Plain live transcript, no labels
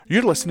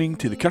You're listening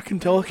to the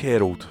Kirkintilloch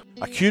Herald,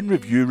 a Q &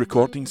 Review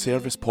recording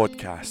service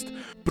podcast,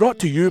 brought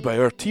to you by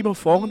our team of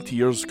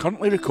volunteers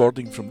currently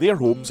recording from their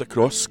homes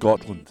across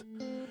Scotland.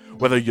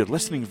 Whether you're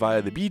listening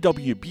via the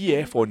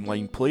BWBF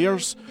online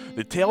players,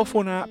 the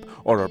telephone app,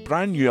 or our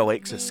brand new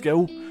Alexa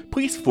skill,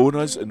 please phone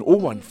us on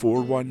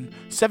 0141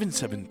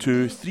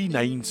 772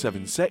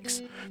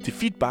 3976 to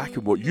feedback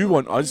on what you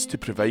want us to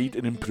provide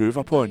and improve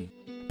upon.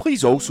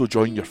 Please also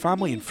join your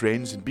family and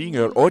friends in being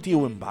our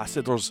audio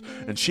ambassadors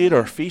and share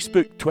our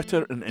Facebook,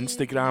 Twitter and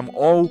Instagram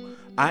all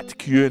at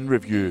Q &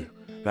 Review.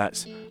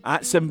 That's @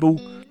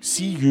 CUEANDREVIEW.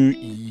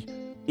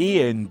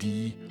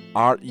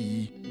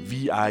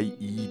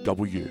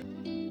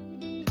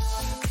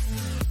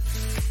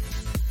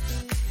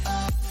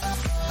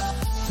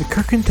 The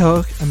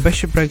Kirkintilloch and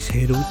Bishopbriggs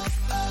Herald,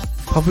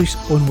 published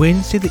on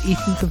Wednesday the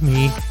 18th of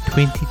May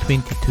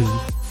 2022.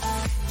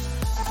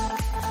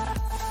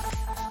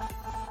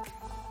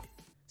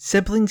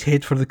 Siblings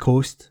head for the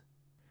coast.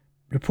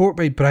 Report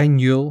by Brian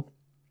Newell.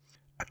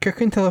 A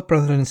Kirkintilloch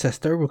brother and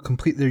sister will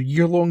complete their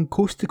year-long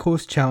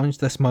coast-to-coast challenge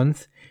this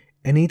month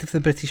in aid of the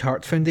British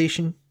Heart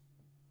Foundation.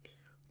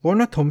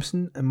 Lorna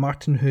Thompson and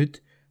Martin Hood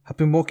have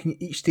been walking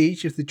each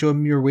stage of the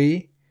John Muir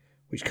Way,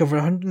 which cover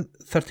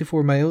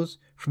 134 miles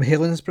from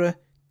Helensburgh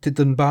to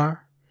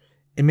Dunbar,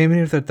 in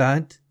memory of their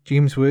dad,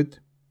 James Wood.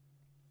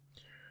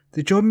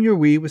 The John Muir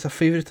Way was a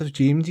favourite of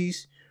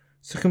James's,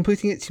 so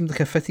completing it seemed like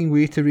a fitting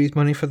way to raise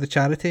money for the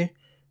charity,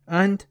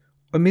 and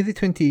on May the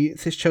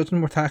 28th his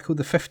children were tackled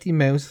the 15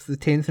 miles of the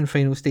 10th and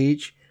final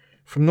stage,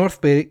 from North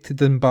Berwick to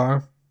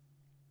Dunbar.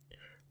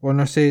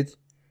 Lorna said,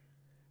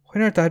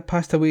 "When our dad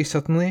passed away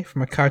suddenly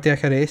from a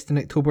cardiac arrest in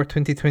October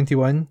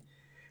 2021,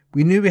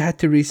 we knew we had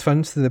to raise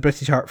funds for the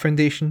British Heart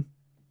Foundation.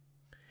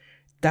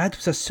 Dad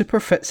was a super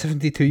fit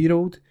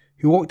 72-year-old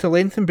who walked the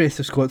length and breadth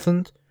of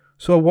Scotland,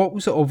 so a walk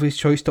was the obvious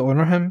choice to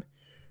honour him,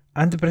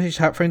 and the British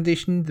Heart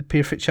Foundation the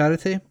perfect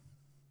charity.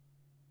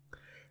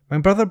 My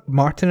brother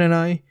Martin and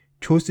I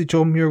chose the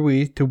John Muir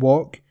Way to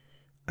walk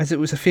as it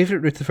was a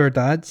favourite route of our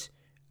dad's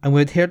and we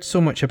had heard so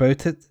much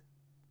about it.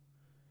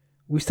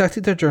 We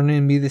started our journey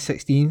on May the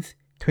 16th,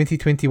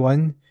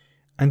 2021,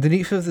 and the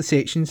each of the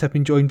sections have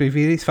been joined by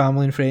various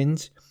family and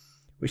friends,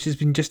 which has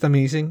been just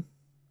amazing.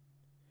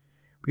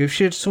 We have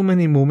shared so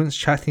many moments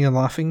chatting and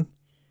laughing.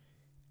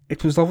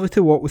 It was lovely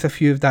to walk with a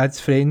few of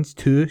Dad's friends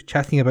too,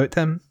 chatting about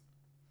him.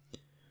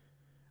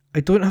 I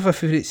don't have a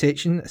favourite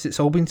section as it's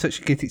all been such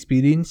a great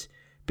experience,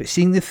 but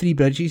seeing the 3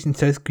 bridges in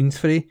South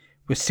Queensferry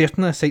was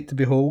certainly a sight to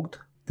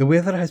behold. The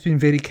weather has been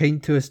very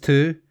kind to us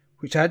too,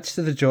 which adds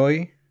to the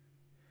joy."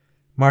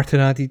 Martin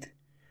added,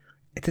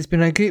 "It has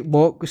been a great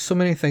walk with so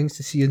many things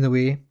to see on the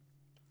way.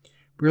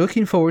 We're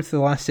looking forward to the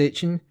last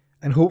section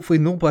and hopefully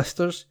no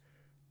blisters,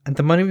 and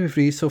the money we've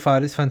raised so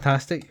far is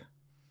fantastic.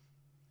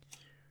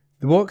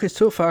 The walk has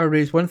so far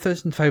raised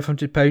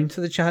 £1,500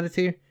 for the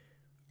charity,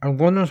 and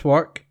Lorna's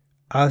work,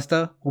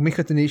 ASDA, will make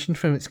a donation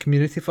from its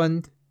community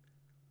fund."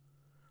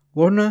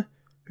 Lorna,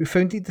 who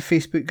founded the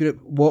Facebook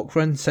group Walk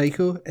Run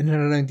Cycle in and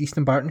around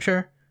Eastern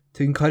Bartonshire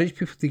to encourage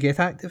people to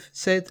get active,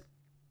 said,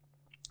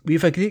 "We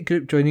have a great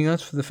group joining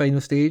us for the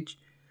final stage,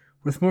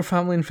 with more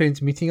family and friends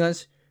meeting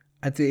us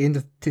at the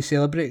end to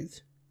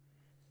celebrate.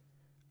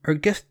 Our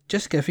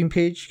Just Giving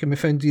page can be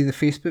found via the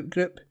Facebook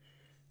group,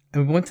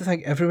 and we want to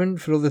thank everyone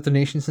for all the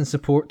donations and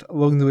support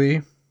along the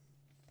way."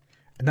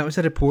 And that was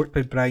a report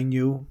by Brian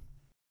Newell.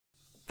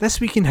 This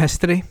week in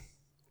history.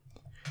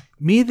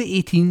 May the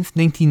 18th,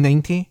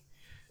 1990,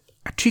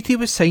 a treaty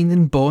was signed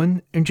in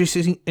Bonn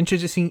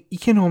introducing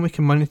economic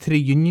and monetary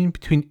union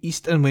between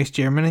East and West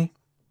Germany.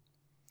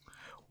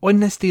 On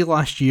this day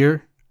last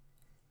year,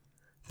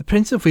 the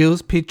Prince of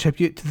Wales paid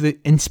tribute to the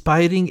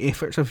inspiring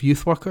efforts of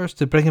youth workers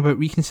to bring about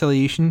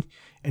reconciliation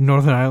in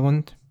Northern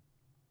Ireland.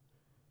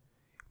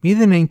 May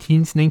the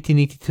 19th,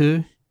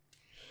 1982,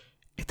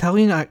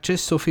 Italian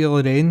actress Sophia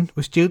Loren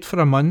was jailed for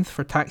a month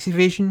for tax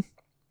evasion.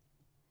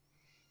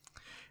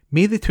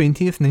 May the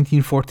 20th,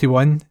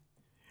 1941,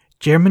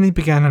 Germany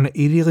began an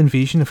aerial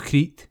invasion of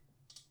Crete.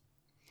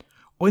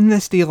 On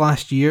this day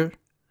last year,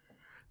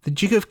 the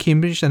Duke of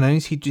Cambridge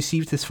announced he'd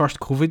received his first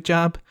COVID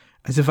jab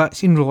as the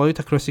vaccine rollout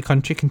across the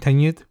country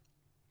continued.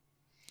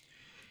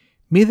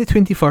 May the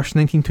 21st,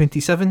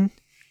 1927,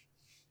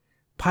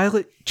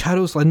 pilot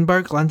Charles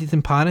Lindbergh landed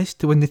in Paris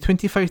to win the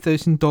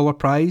 $25,000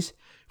 prize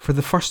for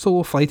the first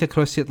solo flight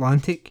across the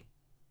Atlantic.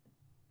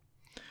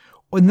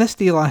 On this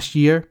day last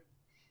year,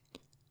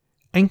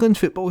 England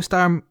football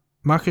star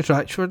Marcus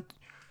Rashford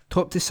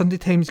topped the Sunday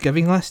Times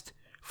giving list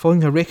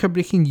following a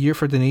record-breaking year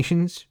for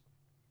donations.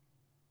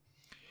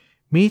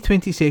 May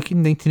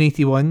 22nd,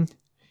 1981,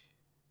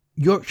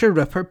 Yorkshire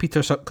Ripper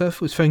Peter Sutcliffe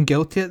was found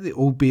guilty at the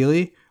Old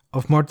Bailey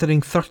of murdering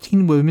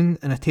 13 women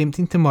and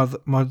attempting to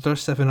murder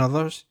 7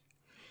 others.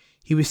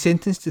 He was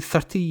sentenced to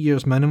 30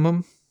 years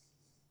minimum.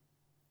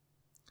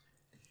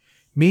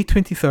 May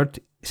 23rd,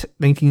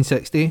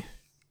 1960,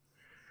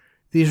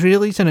 the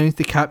Israelis announced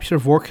the capture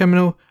of war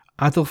criminal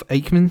Adolf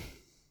Eichmann.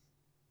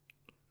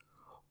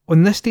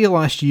 On this day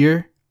last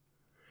year,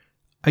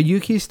 a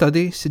UK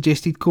study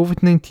suggested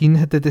COVID-19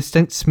 had a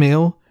distinct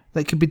smell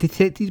that could be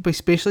detected by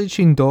specially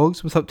trained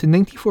dogs with up to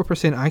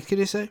 94%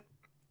 accuracy.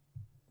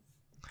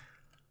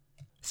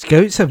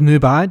 Scouts have new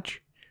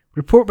badge.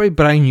 Report by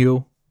Brian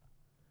Yule.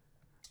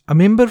 A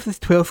member of the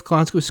 12th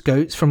Glasgow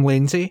Scouts from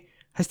Lenzie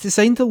has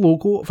designed the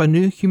logo of a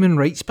new human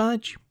rights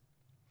badge.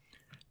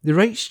 The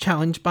Rights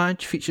Challenge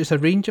badge features a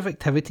range of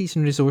activities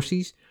and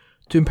resources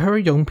to empower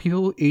young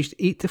people aged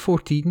 8 to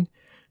 14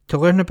 to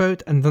learn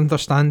about and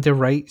understand their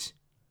rights.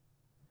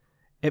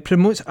 It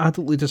promotes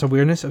adult leaders'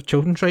 awareness of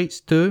children's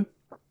rights too.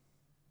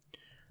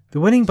 The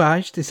winning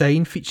badge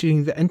design,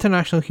 featuring the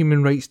International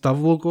Human Rights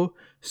Dove logo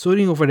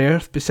soaring over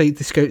Earth beside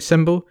the Scout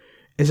symbol,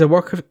 is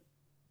work of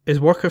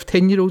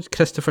 10-year-old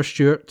Christopher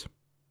Stewart.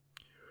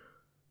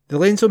 The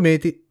Lenzo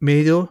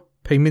Meadow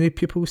primary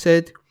pupil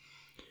said,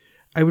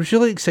 "I was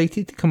really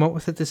excited to come up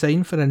with a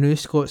design for a new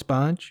Scots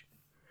badge.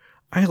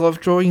 I love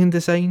drawing and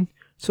design,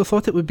 so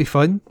thought it would be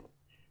fun.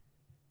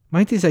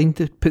 My design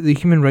to put the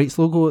human rights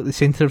logo at the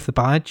centre of the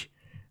badge,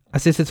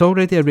 as it is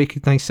already a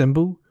recognised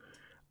symbol,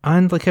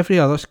 and like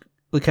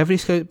every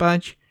Scout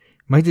badge,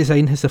 my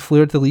design has a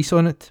fleur-de-lis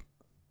on it.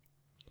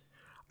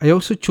 I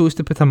also chose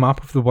to put a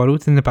map of the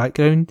world in the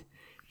background,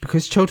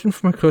 because children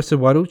from across the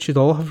world should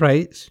all have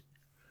rights.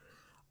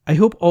 I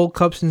hope all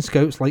clubs and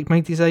Scouts like my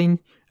design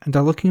and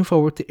are looking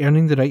forward to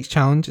earning the Rights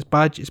Challenge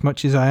badge as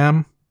much as I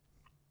am."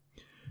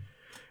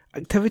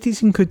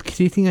 Activities include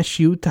creating a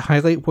shield to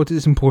highlight what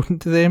is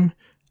important to them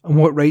and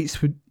what rights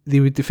they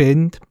would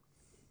defend.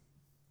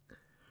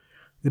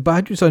 The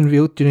badge was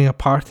unveiled during a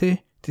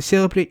party to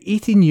celebrate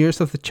 18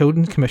 years of the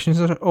Children's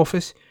Commissioner's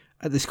Office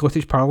at the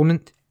Scottish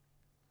Parliament.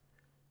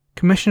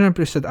 Commissioner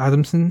Bruce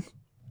Adamson: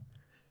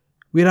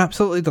 "We are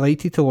absolutely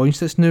delighted to launch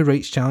this new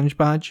Rights Challenge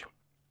badge.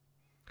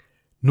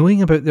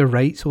 Knowing about their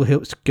rights will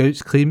help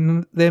Scouts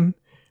claim them,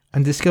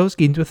 and the skills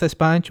gained with this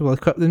badge will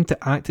equip them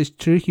to act as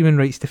true human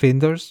rights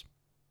defenders."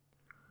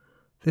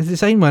 The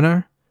design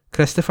winner,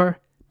 Christopher,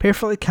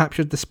 perfectly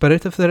captured the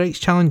spirit of the Rights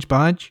Challenge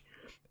badge,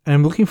 and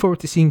I'm looking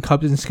forward to seeing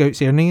clubs and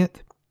Scouts earning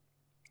it.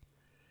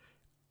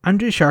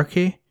 Andrew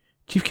Sharkey,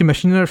 Chief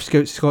Commissioner of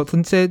Scouts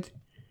Scotland, said,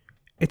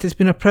 "It has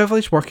been a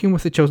privilege working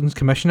with the Children's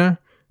Commissioner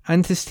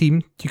and his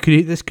team to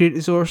create this great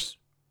resource.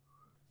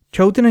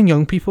 Children and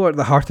young people are at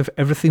the heart of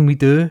everything we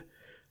do,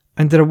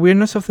 and their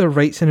awareness of their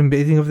rights and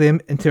embedding of them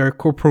into our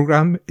core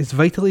programme is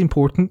vitally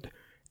important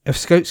if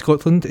Scout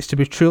Scotland is to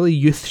be truly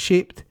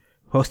youth-shaped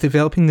whilst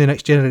developing the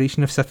next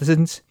generation of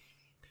citizens."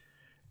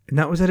 And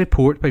that was a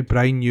report by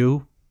Brian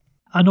Yule.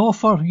 An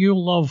offer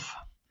you'll love.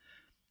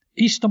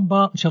 Eastern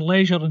Bartonshire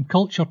Leisure and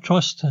Culture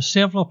Trust has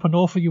served up an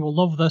offer you will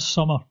love this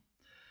summer.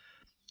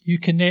 You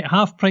can net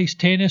half-price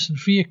tennis and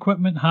free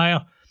equipment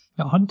hire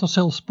at Hunters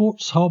Hill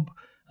Sports Hub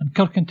and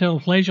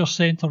Kirkintilloch Leisure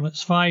Centre and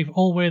its 5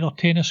 all-weather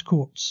tennis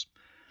courts.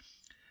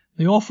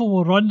 The offer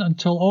will run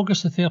until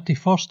August the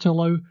 31st to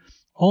allow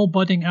all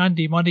budding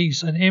Andy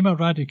Murrays and Emma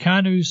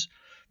Raducanus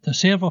to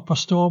serve up a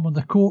storm on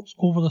the courts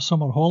over the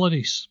summer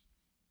holidays.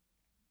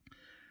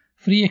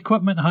 Free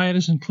equipment hire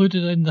is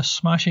included in this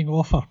smashing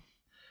offer.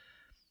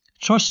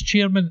 Trust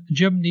Chairman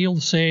Jim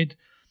Neal said,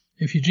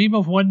 "If you dream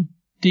of one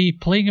day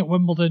playing at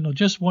Wimbledon or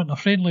just want a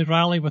friendly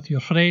rally with your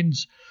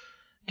friends,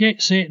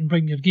 get set and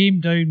bring your game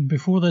down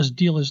before this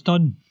deal is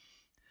done.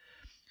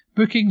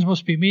 Bookings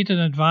must be made in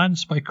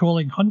advance by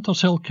calling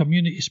Hunters Hill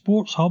Community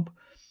Sports Hub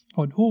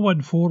on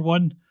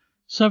 0141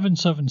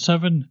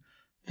 777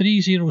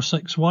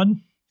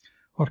 3061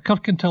 or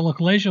Kirkintilloch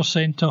Leisure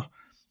Centre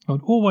on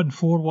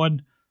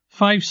 0141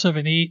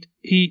 578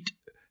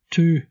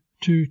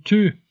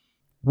 8222.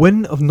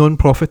 Win of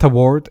Non-Profit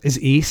Award is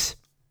Ace.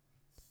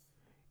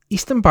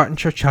 Eastern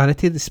Bartonshire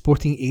charity The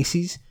Sporting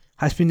Aces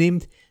has been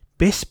named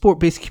Best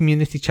Sport-Based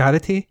Community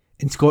Charity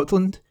in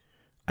Scotland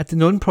at the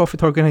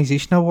Non-Profit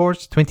Organisation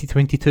Awards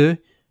 2022,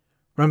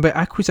 run by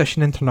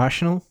Acquisition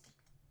International.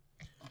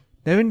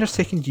 Now in their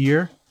second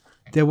year,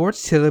 the awards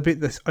celebrate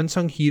the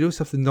unsung heroes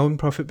of the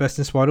non-profit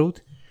business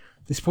world.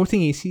 The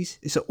Sporting Aces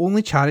is the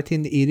only charity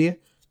in the area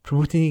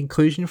promoting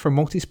inclusion for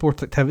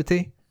multi-sport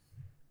activity.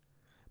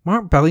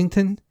 Mark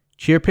Billington,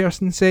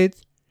 chairperson, said,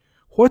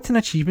 "What an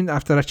achievement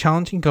after a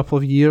challenging couple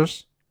of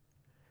years.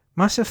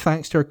 Massive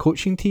thanks to our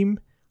coaching team,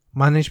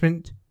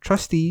 management,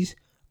 trustees,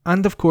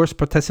 and of course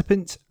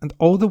participants and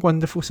all the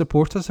wonderful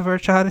supporters of our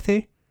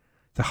charity.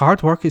 The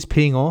hard work is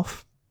paying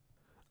off."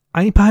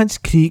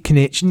 iPads create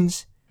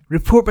connections.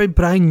 Report by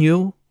Brian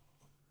Newell.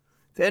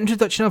 The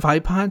introduction of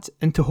iPads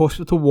into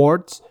hospital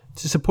wards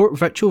to support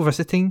virtual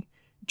visiting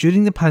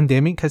during the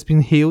pandemic has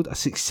been hailed a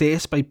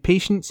success by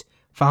patients,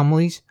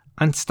 families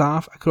and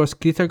staff across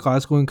Greater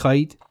Glasgow and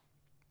Clyde.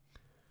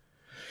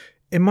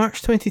 In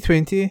March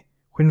 2020,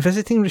 when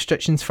visiting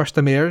restrictions first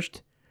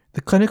emerged,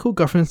 the Clinical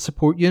Governance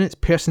Support Unit's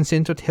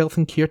person-centred health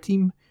and care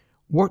team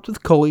worked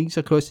with colleagues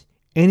across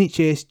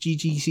NHS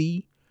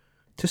GGC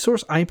to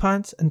source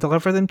iPads and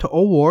deliver them to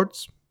all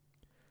wards.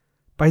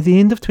 By the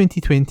end of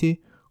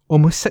 2020,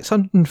 almost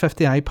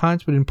 650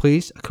 iPads were in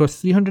place across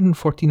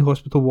 314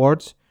 hospital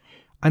wards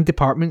and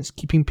departments,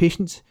 keeping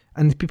patients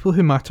and the people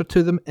who matter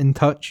to them in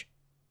touch.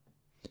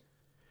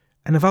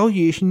 An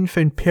evaluation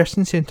found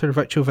person-centred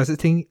virtual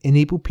visiting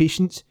enabled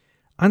patients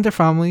and their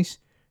families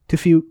to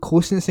feel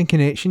closeness and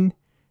connection,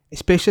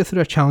 especially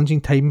through a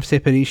challenging time of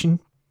separation.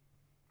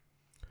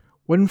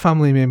 One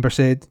family member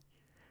said,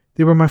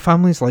 "They were my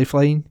family's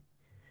lifeline.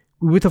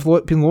 We would have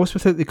been lost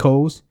without the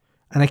calls,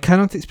 and I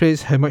cannot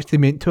express how much they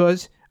meant to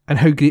us and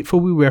how grateful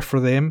we were for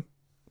them."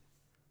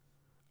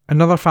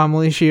 Another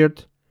family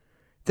shared,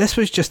 "This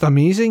was just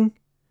amazing.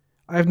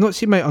 I have not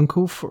seen my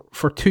uncle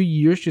for 2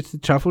 years due to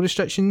travel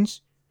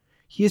restrictions.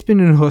 He has been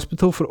in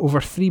hospital for over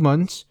 3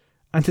 months,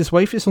 and his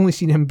wife has only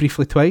seen him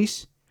briefly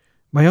twice.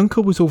 My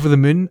uncle was over the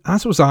moon,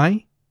 as was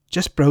I.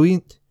 Just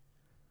brilliant."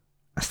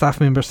 A staff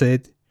member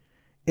said,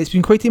 "It's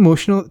been quite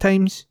emotional at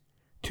times.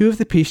 2 of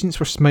the patients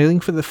were smiling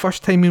for the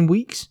first time in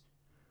weeks.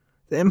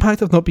 The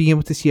impact of not being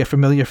able to see a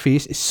familiar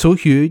face is so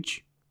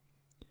huge."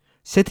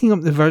 Setting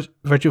up the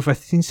virtual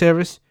visiting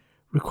service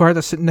required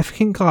a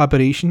significant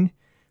collaboration,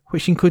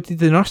 which included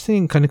the nursing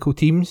and clinical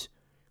teams,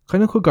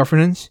 clinical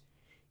governance,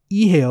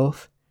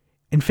 e-health,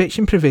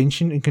 infection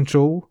prevention and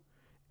control,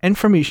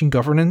 information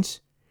governance,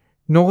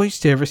 knowledge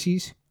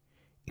services,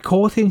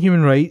 equality and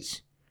human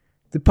rights,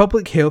 the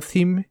public health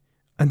team,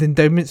 and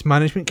endowments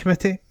management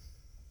committee.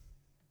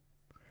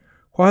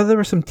 While there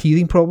were some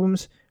teething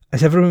problems,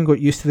 as everyone got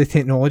used to the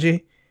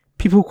technology,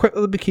 people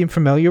quickly became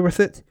familiar with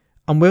it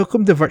and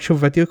welcomed the virtual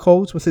video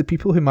calls with the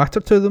people who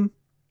mattered to them.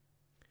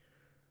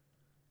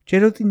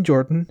 Geraldine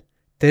Jordan,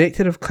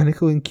 Director of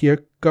Clinical and Care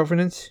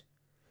Governance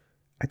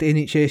at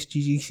NHS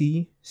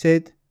GGC,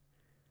 said,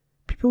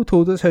 "People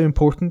told us how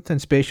important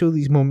and special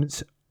these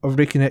moments of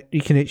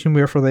reconnection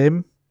were for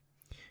them.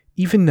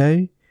 Even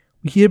now,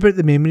 we hear about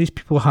the memories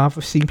people have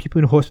of seeing people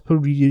in hospital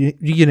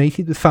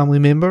reunited with family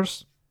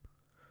members."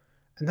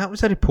 And that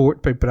was a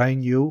report by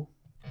Brian Newell.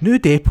 New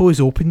depot is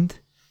opened.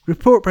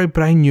 Report by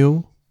Brian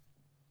Newell.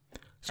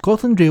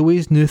 Scotland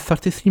Railway's new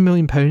 £33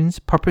 million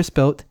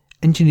purpose-built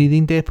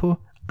engineering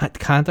depot at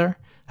Cadder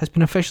has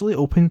been officially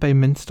opened by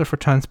Minister for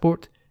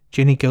Transport,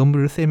 Jenny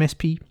Gilmruth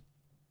MSP.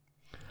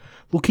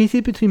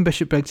 Located between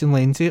Bishopbriggs and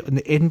Lenzie on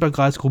the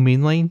Edinburgh-Glasgow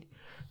main line,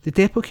 the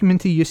depot came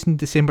into use in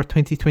December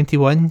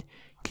 2021,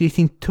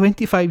 creating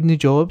 25 new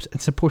jobs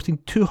and supporting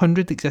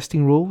 200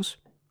 existing roles.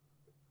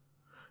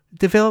 The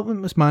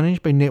development was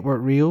managed by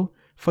Network Rail,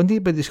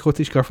 funded by the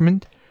Scottish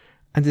Government,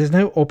 and is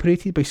now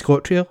operated by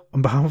ScotRail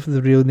on behalf of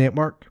the rail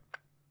network.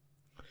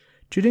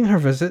 During her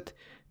visit,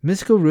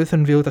 Ms Gilruth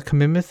unveiled a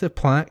commemorative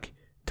plaque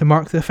to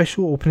mark the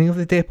official opening of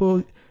the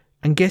depot,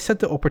 and guests had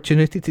the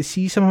opportunity to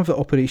see some of the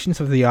operations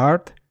of the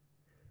yard.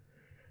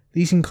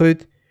 These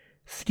include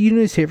 3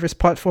 new service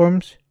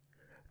platforms,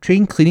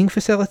 train cleaning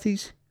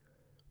facilities,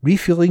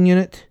 refuelling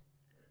unit,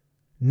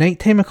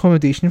 nighttime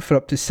accommodation for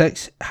up to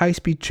 6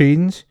 high-speed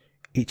trains,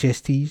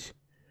 HSTs,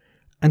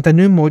 and a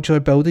new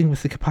modular building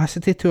with the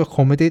capacity to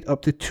accommodate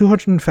up to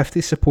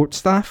 250 support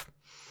staff.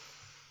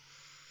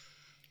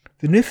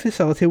 The new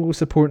facility will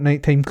support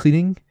nighttime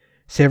cleaning,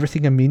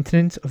 servicing and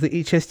maintenance of the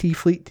HST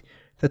fleet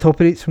that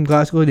operates from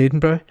Glasgow and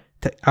Edinburgh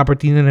to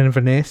Aberdeen and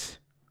Inverness.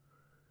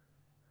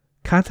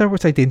 Cadder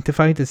was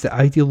identified as the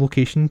ideal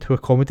location to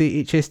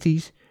accommodate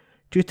HSTs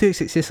due to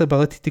its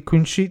accessibility to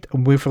Queen Street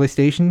and Waverley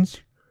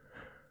stations.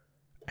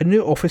 A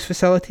new office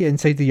facility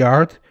inside the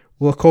yard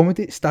will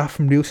accommodate staff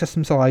from Rail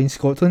Systems Alliance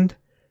Scotland,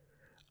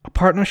 a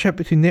partnership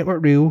between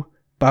Network Rail,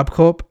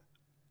 Babcock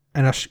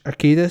and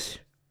Arcadis.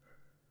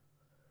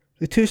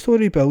 The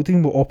 2-storey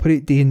building will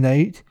operate day and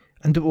night,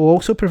 and it will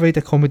also provide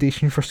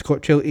accommodation for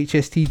ScotRail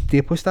HST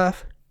depot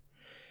staff.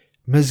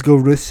 Ms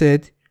Gilruth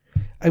said,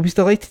 "I was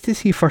delighted to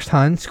see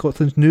firsthand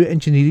Scotland's new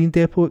engineering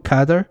depot at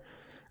Cadder,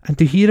 and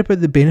to hear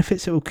about the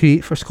benefits it will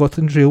create for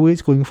Scotland's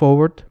railways going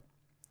forward.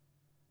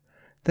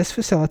 This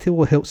facility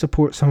will help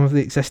support some of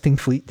the existing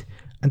fleet,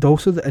 and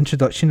also the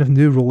introduction of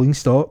new rolling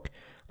stock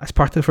as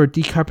part of our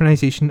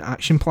decarbonisation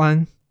action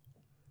plan."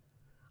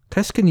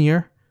 Chris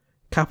Kinnear,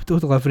 Capital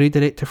Delivery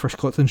Director for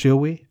Scotland's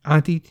Railway,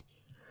 added,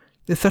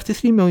 "The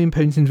 £33 million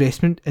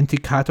investment into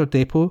Cadder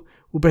Depot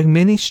will bring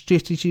many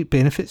strategic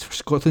benefits for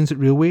Scotland's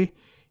railway,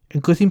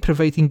 including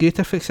providing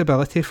greater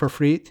flexibility for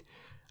freight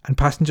and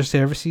passenger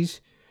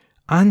services,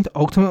 and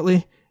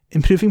ultimately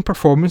improving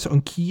performance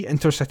on key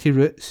intercity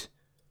routes."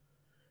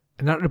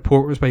 And that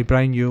report was by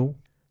Brian Newell.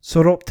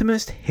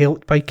 Soroptimist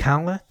helped by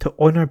Cala to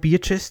honour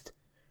Beatrice.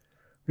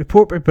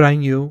 Report by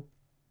Brian Newell.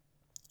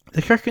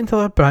 The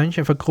Kirkintilloch branch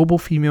of a global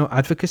female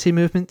advocacy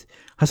movement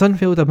has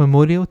unveiled a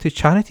memorial to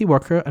charity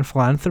worker and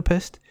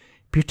philanthropist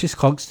Beatrice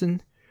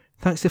Clugston,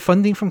 thanks to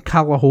funding from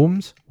Cala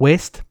Homes,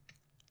 West.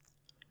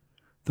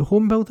 The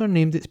home builder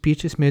named its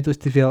Beatrice Meadows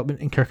development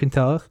in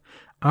Kirkintilloch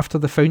after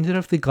the founder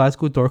of the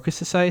Glasgow Dorcas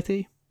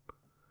Society.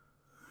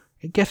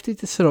 It gifted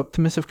the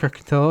Soroptimist of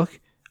Kirkintilloch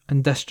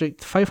and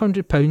District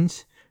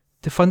 £500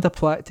 to fund a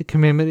plaque to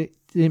commemorate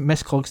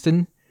Miss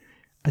Clugston,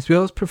 as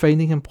well as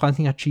providing and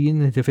planting a tree in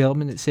the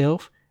development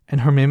itself in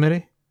her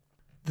memory.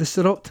 The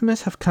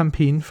Soroptimists have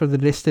campaigned for the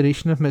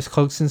restoration of Miss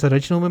Clugston's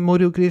original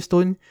memorial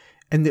gravestone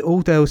in the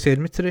Old Isle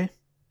Cemetery.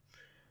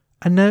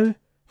 And now,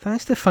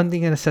 thanks to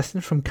funding and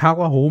assistance from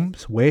Cala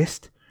Homes,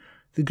 West,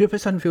 the group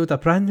has unveiled a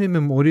brand new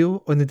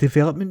memorial on the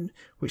development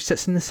which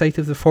sits in the site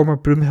of the former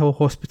Broomhill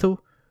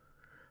Hospital.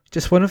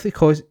 just one of the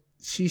causes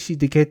she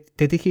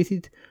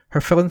dedicated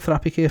her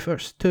philanthropic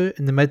efforts to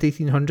in the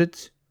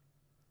mid-1800s.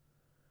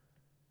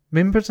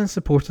 Members and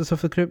supporters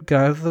of the group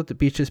gathered at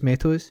Beatrice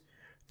Meadows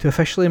to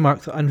officially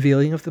mark the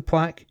unveiling of the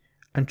plaque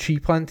and tree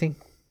planting.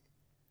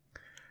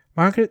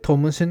 Margaret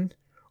Tomlinson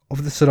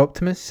of the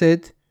Soroptimists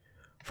said,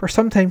 "For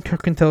some time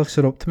Kirkintilloch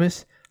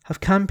Soroptimists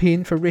have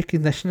campaigned for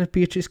recognition of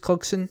Beatrice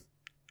Clugston.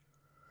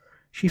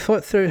 She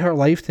fought throughout her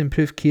life to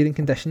improve caring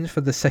conditions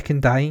for the sick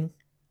and dying.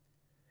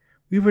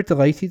 We were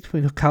delighted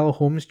when Calla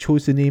Holmes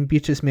chose the name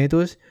Beatrice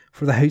Meadows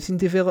for the housing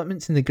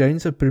developments in the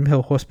grounds of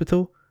Broomhill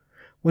Hospital,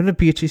 one of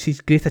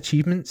Beatrice's great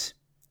achievements.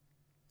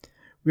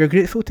 We are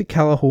grateful to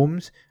Calla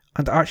Holmes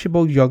and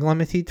Archibald Young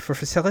Limited for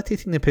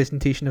facilitating the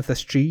presentation of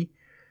this tree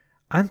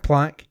and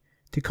plaque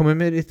to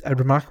commemorate a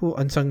remarkable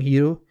unsung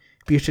hero,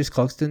 Beatrice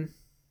Clugston."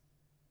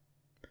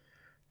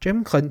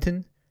 Jim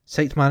Clinton,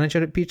 site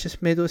manager at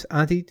Beatrice Meadows,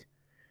 added,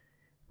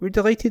 "We're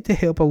delighted to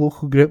help a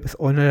local group with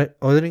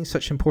honouring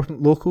such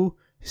important local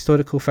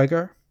historical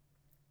figure.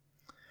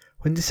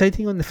 When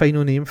deciding on the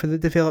final name for the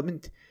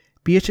development,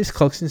 Beatrice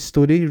Clugston's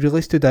story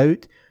really stood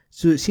out,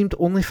 so it seemed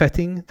only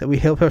fitting that we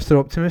help our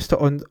Soroptimists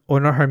to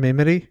honour her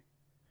memory.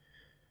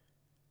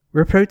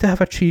 We're proud to have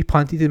a tree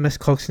planted in Miss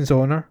Clugston's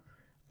honour,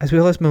 as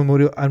well as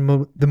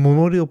the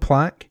memorial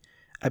plaque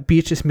at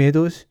Beatrice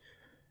Meadows,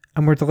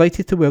 and we're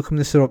delighted to welcome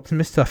the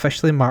Soroptimists to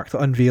officially mark the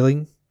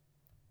unveiling."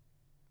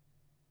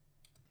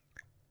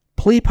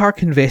 Play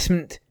Park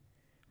Investment.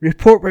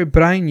 Report by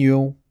Brian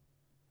Newell.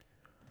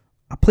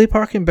 A play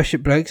park in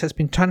Bishopbriggs has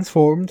been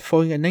transformed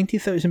following a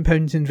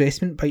 £90,000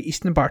 investment by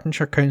East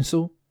Bartonshire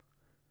Council.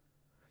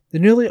 The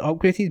newly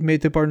upgraded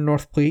Meadowburn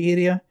North Play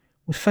area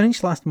was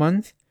finished last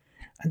month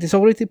and is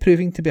already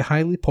proving to be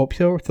highly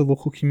popular with the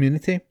local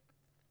community.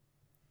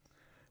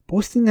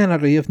 Boasting an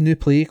array of new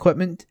play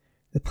equipment,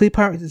 the play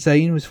park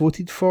design was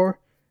voted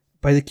for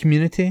by the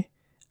community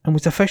and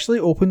was officially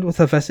opened with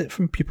a visit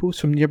from pupils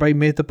from nearby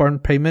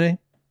Meadowburn Primary.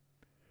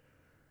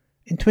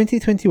 In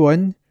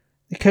 2021,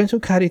 the council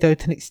carried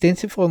out an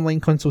extensive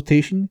online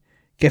consultation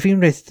giving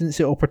residents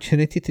the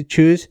opportunity to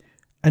choose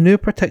a new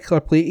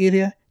particular play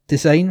area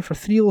designed for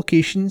 3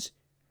 locations: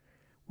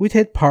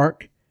 Woodhead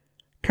Park,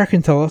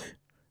 Kirkintilloch,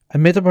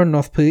 and Meadowburn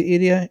North Play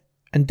area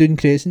and Doon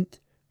Crescent,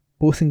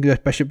 both in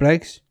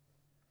Bishopbriggs.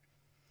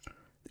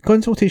 The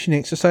consultation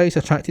exercise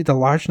attracted a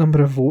large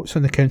number of votes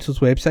on the council's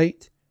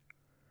website.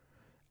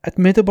 At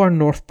Meadowburn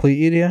North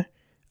Play area,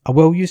 a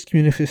well-used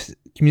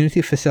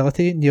community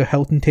facility near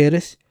Hilton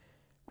Terrace,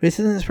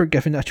 residents were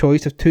given a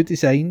choice of 2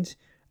 designs,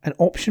 and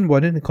option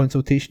 1 in the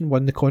consultation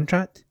won the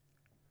contract.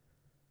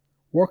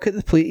 Work at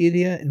the play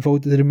area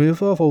involved the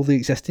removal of all the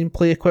existing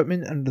play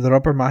equipment and the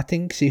rubber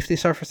matting safety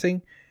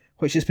surfacing,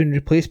 which has been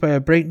replaced by a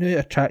bright new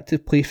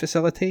attractive play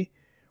facility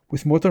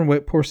with modern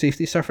wet pour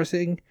safety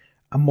surfacing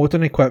and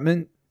modern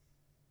equipment.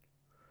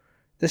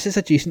 This is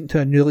adjacent to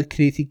a newly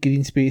created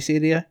green space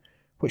area,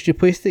 which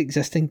replaced the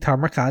existing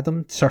tarmac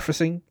Adam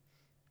surfacing.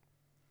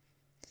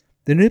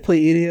 The new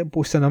play area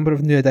boasts a number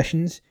of new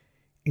additions,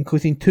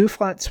 including 2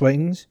 flat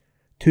swings,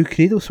 2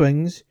 cradle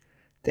swings,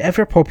 the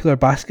ever popular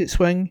basket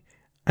swing,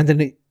 and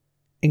an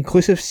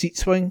inclusive seat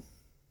swing.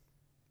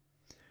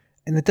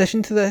 In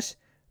addition to this,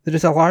 there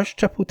is a large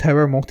triple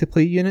tower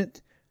multiplay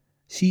unit,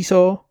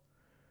 seesaw,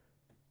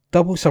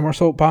 double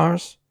somersault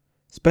bars,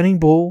 spinning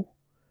bowl,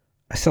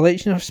 a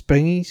selection of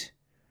springies,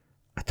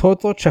 a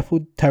toddler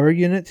triple tower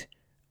unit,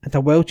 and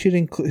a wheelchair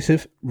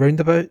inclusive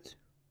roundabout.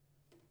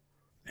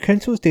 The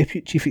council's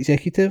Deputy Chief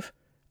Executive,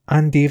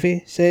 Anne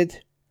Davey,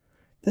 said,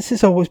 "This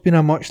has always been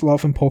a much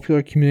loved and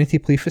popular community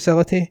play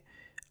facility,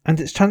 and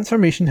its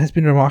transformation has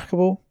been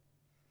remarkable.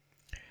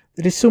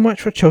 There is so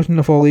much for children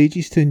of all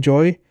ages to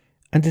enjoy,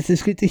 and it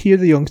is great to hear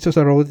the youngsters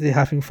are already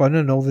having fun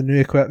on all the new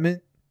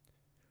equipment.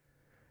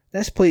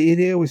 This play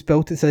area was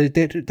built as a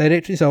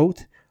direct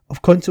result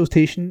of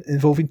consultation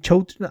involving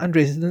children and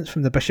residents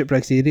from the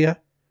Bishopbriggs area.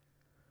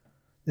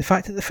 The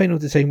fact that the final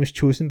design was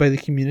chosen by the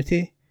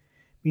community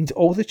means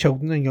all the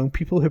children and young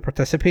people who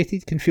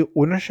participated can feel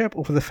ownership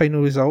over the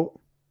final result.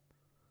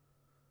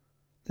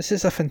 This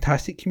is a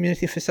fantastic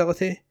community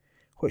facility,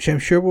 which I'm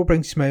sure will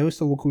bring smiles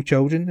to local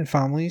children and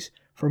families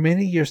for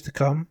many years to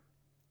come."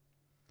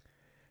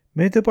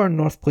 Meadowburn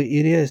North Play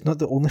area is not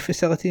the only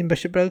facility in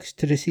Bishopbriggs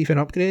to receive an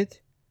upgrade.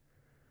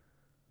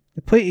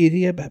 The play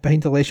area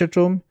behind the Leisure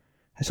Dome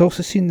has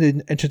also seen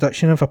the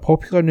introduction of a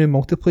popular new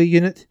multiplay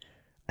unit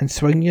and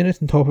swing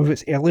unit on top of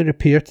its early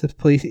repair to the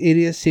play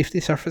area's safety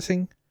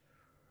surfacing.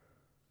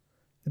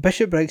 The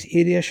Bishopbriggs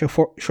area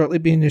shall shortly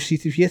be in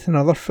receipt of yet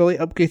another fully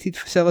upgraded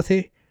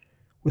facility,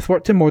 with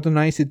work to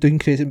modernise the Doon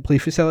Crescent play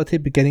facility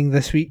beginning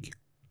this week.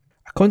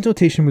 A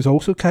consultation was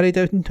also carried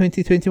out in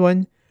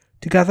 2021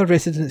 to gather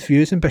residents'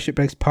 views on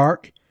Bishopbriggs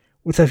Park,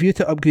 with a view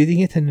to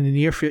upgrading it in the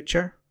near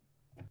future.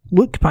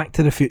 Look back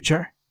to the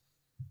future.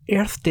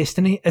 Earth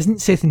Destiny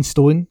isn't set in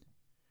stone.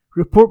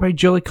 Report by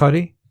Julie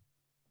Curry.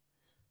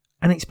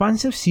 An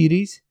expansive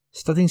series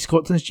studying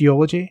Scotland's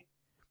geology,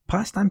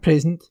 past and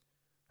present,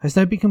 has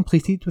now been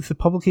completed with the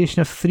publication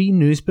of 3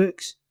 news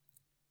books.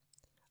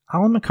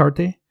 Alan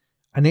McCurdy,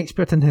 an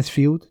expert in his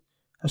field,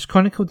 has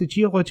chronicled the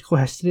geological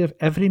history of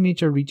every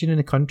major region in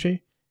the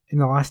country in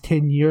the last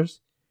 10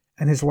 years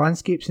in his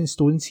Landscapes in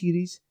Stone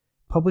series,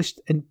 published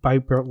by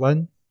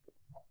Berlin.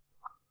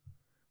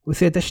 With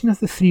the addition of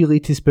the 3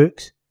 latest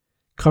books,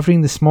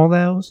 covering the Small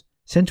Isles,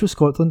 Central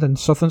Scotland and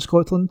Southern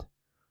Scotland,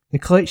 the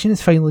collection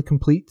is finally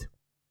complete.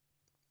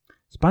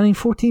 Spanning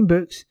 14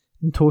 books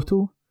in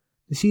total,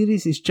 the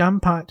series is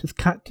jam-packed with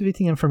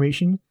captivating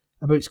information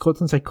about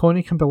Scotland's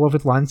iconic and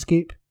beloved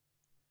landscape.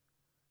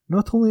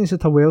 Not only is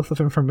it a wealth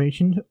of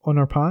information on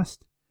our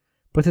past,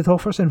 but it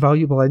offers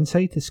invaluable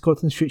insight as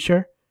Scotland's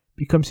future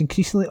becomes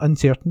increasingly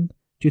uncertain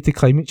due to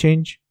climate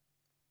change.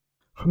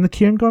 From the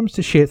Cairngorms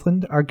to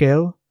Shetland,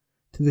 Argyll,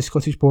 to the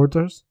Scottish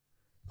borders,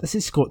 this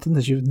is Scotland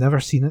as you've never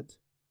seen it.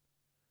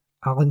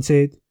 Allen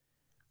said,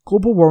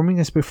 "Global warming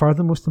is by far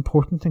the most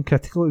important and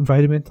critical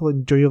environmental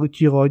and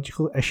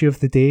geological issue of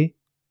the day.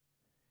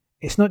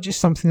 It's not just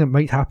something that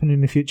might happen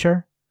in the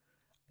future.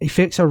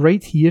 Effects are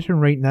right here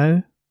and right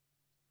now."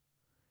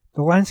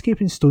 The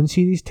Landscape in Stone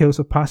series tells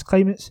of past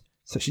climates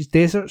such as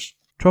deserts,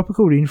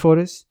 tropical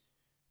rainforests,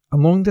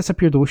 and long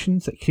disappeared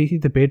oceans that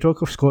created the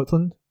bedrock of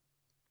Scotland.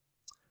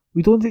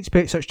 We don't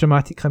expect such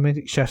dramatic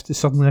climatic shifts to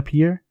suddenly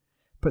appear,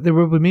 but there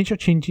will be major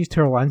changes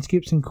to our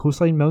landscapes and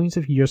coastline millions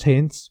of years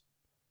hence.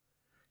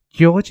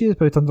 Geology is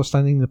about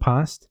understanding the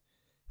past,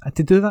 and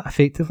to do that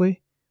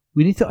effectively,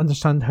 we need to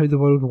understand how the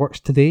world works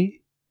today,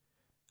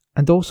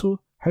 and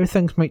also how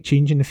things might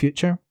change in the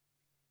future.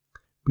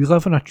 We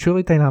live on a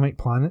truly dynamic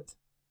planet.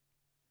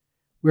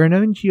 We are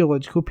now in a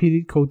geological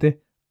period called the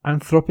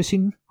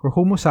Anthropocene, where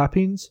Homo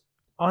sapiens,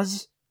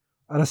 us,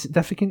 are a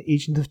significant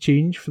agent of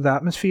change for the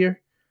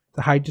atmosphere,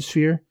 the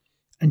hydrosphere,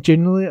 and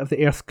generally of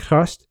the Earth's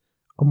crust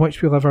on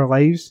which we live our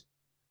lives.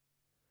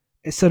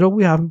 It's a role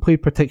we haven't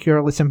played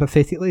particularly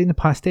sympathetically in the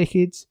past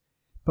decades,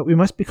 but we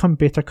must become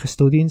better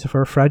custodians of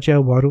our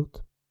fragile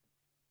world.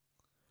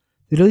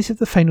 The release of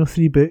the final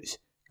 3 books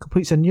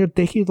completes a near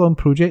decade-long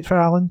project for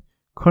Allen,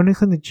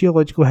 chronicling the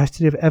geological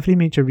history of every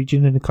major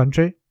region in the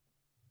country.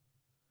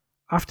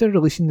 After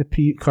releasing the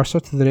precursor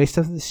to the rest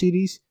of the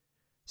series,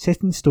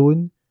 Set in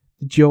Stone,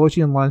 The Geology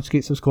and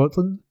Landscapes of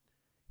Scotland,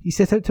 he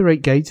set out to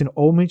write guides in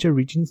all major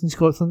regions in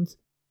Scotland.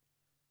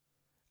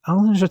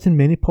 Allen has written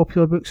many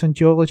popular books on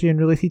geology and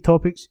related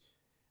topics,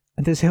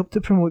 and has helped to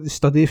promote the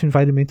study of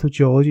environmental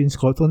geology in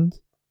Scotland.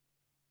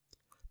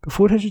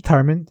 Before his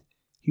retirement,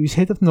 he was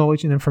Head of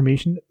Knowledge and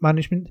Information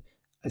Management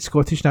at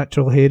Scottish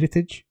Natural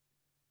Heritage.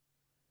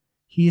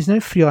 He is now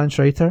a freelance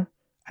writer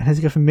and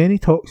has given many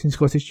talks in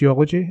Scottish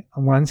geology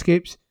and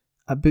landscapes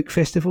at book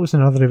festivals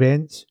and other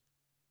events.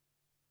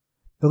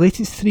 The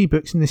latest 3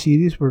 books in the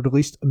series were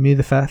released on May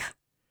the 5th,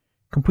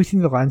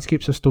 completing the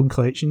Landscapes of Stone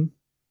collection.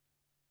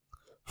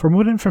 For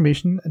more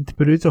information and to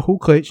peruse the whole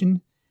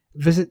collection,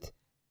 visit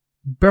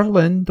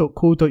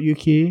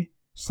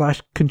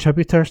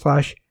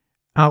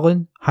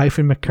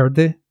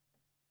berlin.co.uk/contributor/Alan-McCurdy.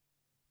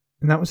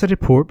 And that was a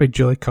report by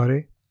Julie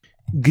Curry.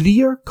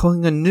 Greer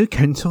calling on new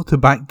council to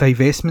back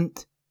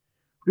divestment.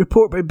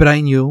 Report by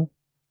Brian Yule.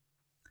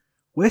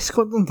 West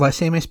Scotland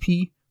List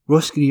MSP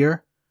Ross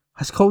Greer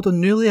has called on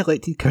newly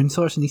elected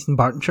councillors in Eastern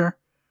Bartonshire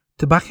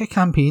to back a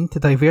campaign to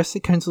divest the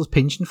council's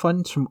pension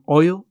funds from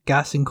oil,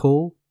 gas and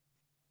coal.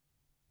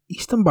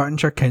 Eastern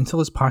Bartonshire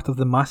Council is part of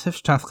the massive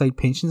Strathclyde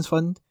Pensions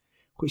Fund,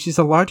 which is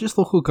the largest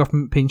local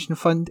government pension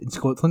fund in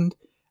Scotland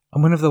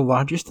and one of the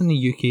largest in the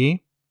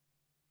UK.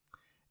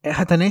 It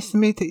had an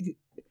estimated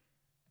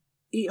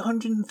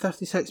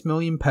 £836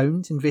 million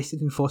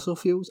invested in fossil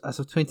fuels as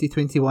of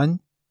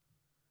 2021.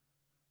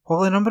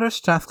 While a number of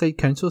Strathclyde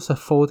councils have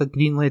followed a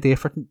green-led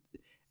effort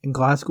in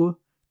Glasgow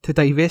to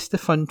divest the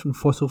fund from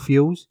fossil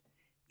fuels,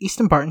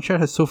 Eastern Bartonshire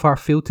has so far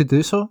failed to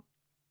do so.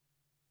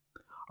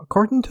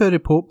 According to a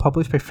report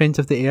published by Friends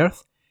of the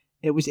Earth,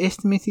 it was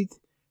estimated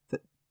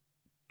that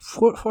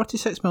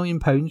 £46 million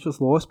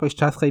was lost by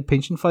Strathclyde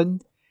Pension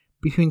Fund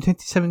between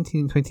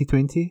 2017 and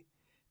 2020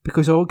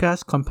 because oil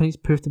gas companies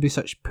proved to be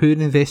such poor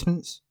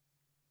investments.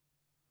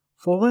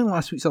 Following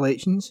last week's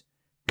elections,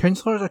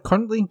 councillors are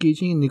currently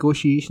engaging in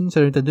negotiations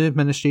around a new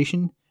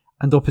administration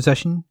and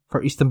opposition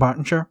for Eastern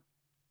Bartonshire.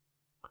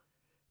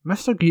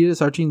 Mr Greer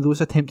is urging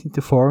those attempting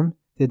to form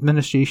the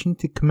administration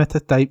to commit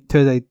to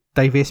a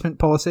divestment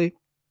policy.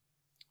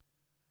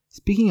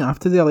 Speaking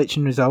after the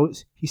election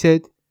results, he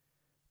said,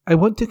 "I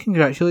want to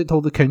congratulate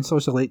all the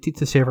councillors elected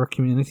to serve our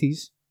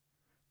communities.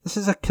 This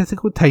is a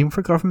critical time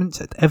for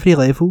governments at every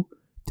level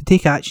to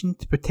take action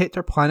to protect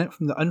our planet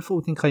from the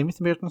unfolding climate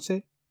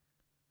emergency.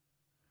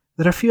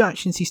 There are few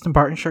actions Eastern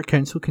Bartonshire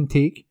Council can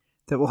take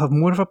that will have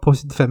more of a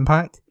positive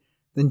impact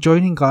than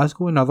joining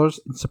Glasgow and others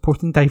in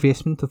supporting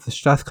divestment of the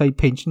Strathclyde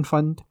Pension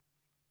Fund.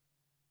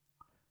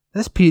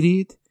 This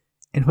period,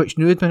 in which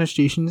new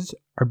administrations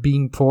are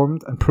being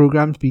formed and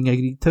programmes being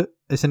agreed to,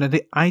 is an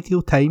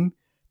ideal time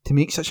to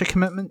make such a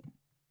commitment.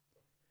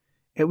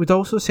 It would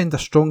also send a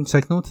strong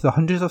signal to the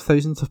hundreds of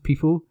thousands of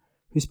people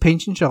whose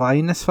pensions rely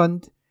on this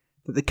fund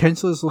that the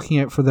Council is looking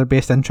out for their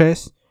best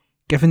interests,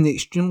 given the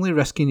extremely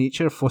risky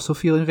nature of fossil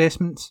fuel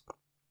investments.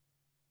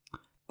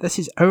 This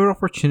is our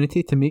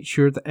opportunity to make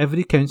sure that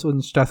every council in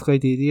the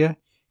Strathclyde area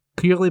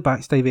clearly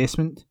backs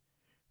divestment,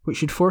 which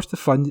should force the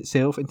fund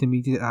itself into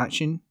immediate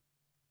action.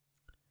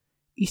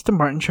 East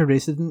Dunbartonshire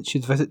residents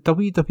should visit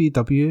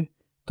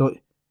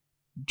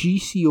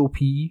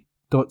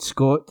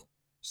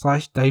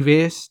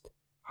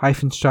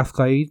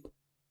www.gcop.scot/divest-Strathclyde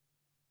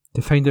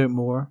to find out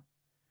more,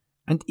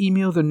 and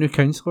email their new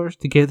councillors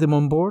to get them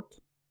on board.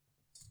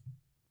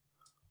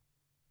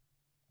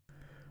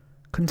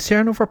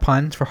 Concern over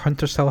plans for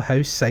Hunters Hill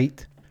House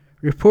site.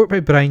 Report by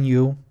Brian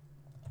Yule.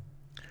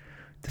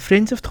 The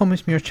Friends of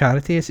Thomas Muir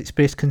charity has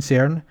expressed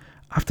concern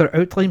after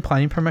outline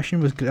planning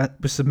permission was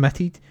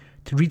submitted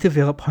to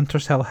redevelop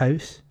Hunters Hill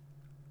House.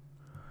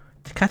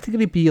 The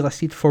Category B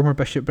listed former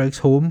Bishop Briggs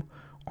home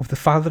of the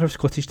father of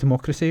Scottish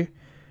democracy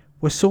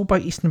was sold by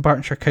East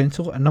Dunbartonshire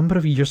Council a number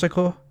of years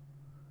ago.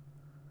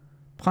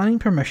 Planning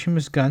permission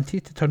was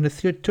granted to turn the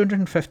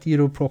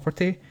 250-year-old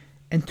property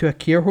into a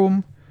care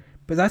home,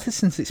 but that has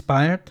since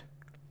expired.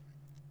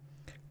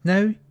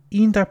 Now,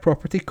 E&R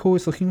Property Co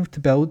is looking to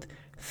build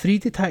 3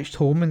 detached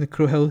homes in the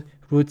Crowhill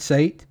Road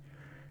site,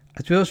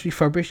 as well as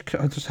refurbish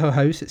Hunters Hill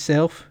House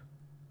itself.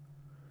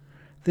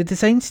 The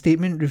design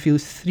statement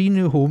reveals 3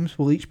 new homes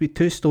will each be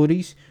 2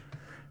 stories,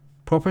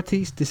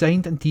 properties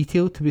designed and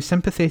detailed to be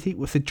sympathetic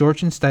with the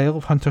Georgian style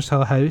of Hunters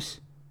Hill House.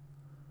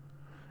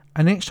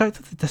 An extract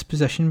of the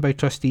disposition by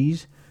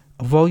trustees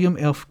of William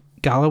F.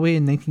 Galloway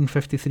in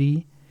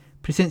 1953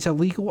 presents a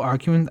legal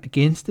argument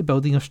against the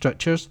building of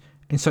structures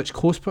in such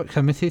close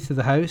proximity to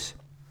the house.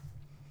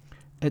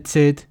 It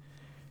said,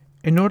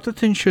 "In order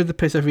to ensure the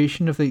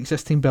preservation of the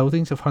existing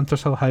buildings of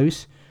Hunters Hill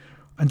House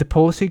and the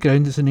policy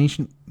ground as an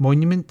ancient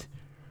monument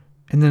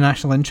in the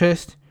national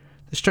interest,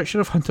 the structure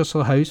of Hunters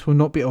Hill House will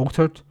not be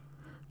altered,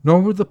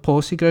 nor will the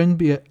policy ground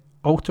be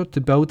altered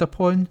to build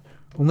upon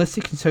unless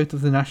the consent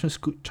of the National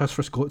Trust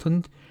for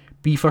Scotland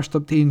be first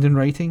obtained in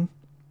writing."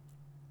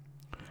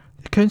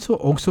 The council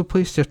also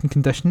placed certain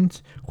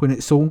conditions when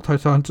it sold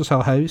Hunters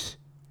Hill House.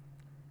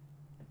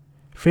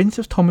 Friends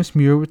of Thomas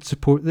Muir would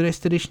support the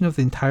restoration of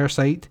the entire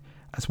site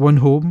as one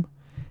home,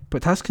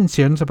 but has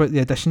concerns about the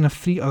addition of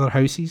 3 other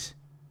houses.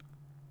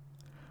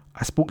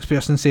 A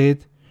spokesperson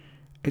said,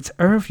 "It's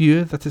our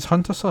view that as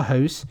Hunters Hill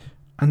House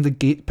and the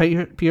Gate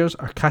Piers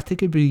are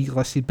Category B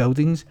listed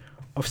buildings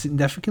of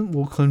significant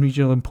local and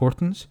regional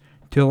importance,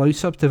 to allow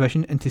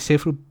subdivision into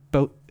several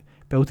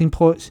building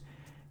plots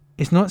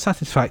is not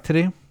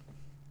satisfactory.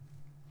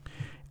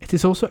 It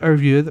is also our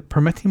view that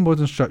permitting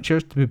modern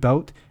structures to be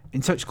built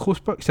in such close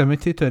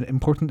proximity to an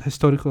important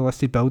historically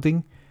listed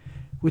building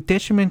would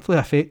detrimentally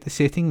affect the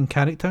setting and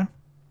character.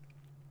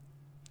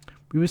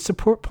 We would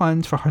support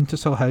plans for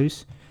Hunters Hill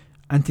House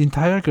and the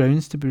entire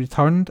grounds to be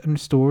returned and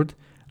restored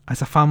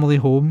as a family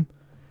home,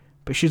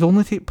 but should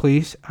only take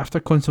place after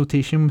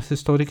consultation with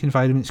Historic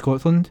Environment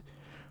Scotland.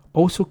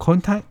 Also,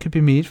 contact could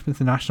be made with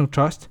the National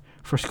Trust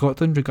for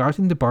Scotland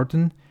regarding the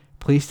burden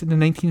placed in the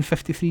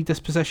 1953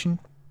 disposition."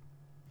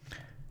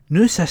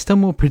 New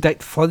system will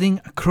predict flooding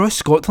across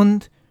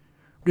Scotland.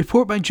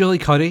 Report by Julie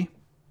Curry.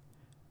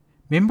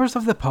 Members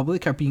of the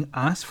public are being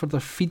asked for their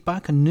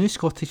feedback on new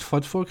Scottish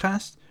flood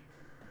forecast,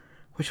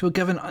 which will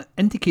give an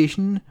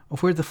indication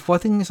of where the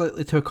flooding is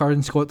likely to occur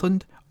in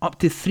Scotland up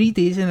to 3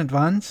 days in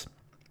advance.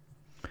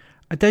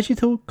 A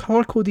digital,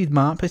 colour-coded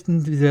map has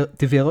been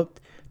developed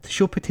to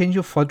show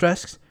potential flood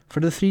risks for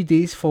the 3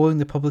 days following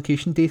the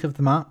publication date of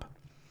the map,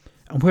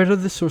 and whether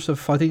the source of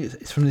flooding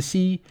is from the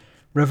sea,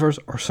 rivers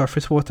or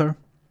surface water.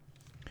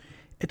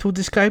 It will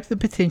describe the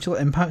potential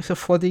impacts of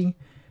flooding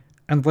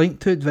and link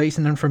to advice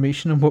and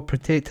information on what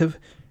protective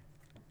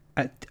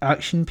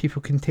action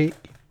people can take.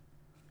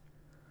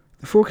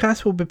 The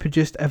forecast will be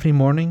produced every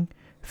morning,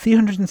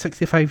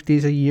 365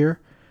 days a year,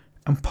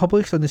 and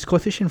published on the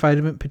Scottish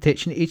Environment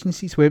Protection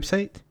Agency's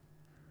website.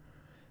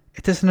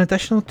 It is an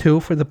additional tool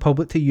for the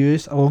public to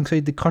use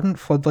alongside the current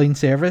Floodline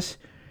service,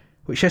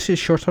 which issues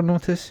shorter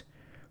notice,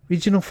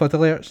 regional flood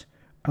alerts,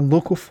 and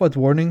local flood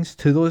warnings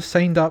to those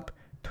signed up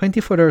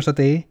 24 hours a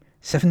day,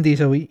 7 days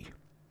a week.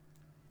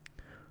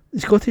 The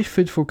Scottish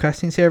Food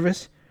Forecasting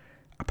Service,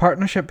 a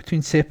partnership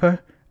between SEPA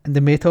and the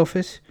Met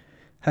Office,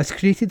 has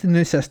created the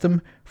new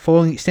system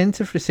following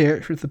extensive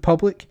research with the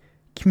public,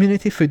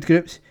 community food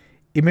groups,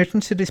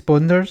 emergency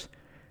responders,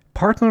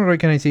 partner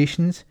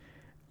organisations,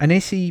 and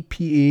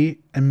SEPA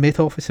and Met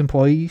Office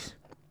employees.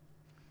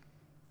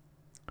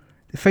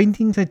 The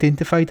findings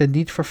identified a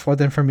need for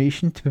flood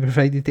information to be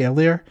provided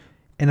earlier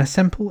in a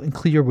simple and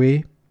clear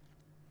way.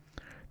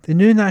 The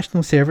new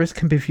national service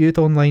can be viewed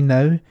online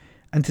now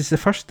and is the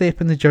first step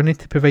in the journey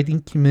to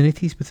providing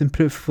communities with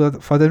improved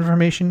flood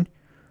information.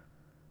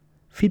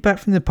 Feedback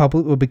from the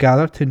public will be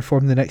gathered to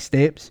inform the next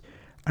steps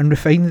and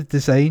refine the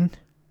design.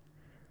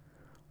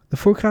 The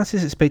forecast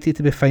is expected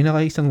to be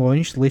finalised and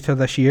launched later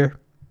this year.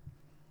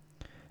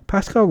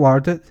 Pascal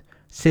Lardit,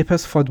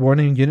 SEPA's Flood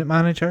Warning Unit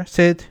Manager,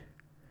 said,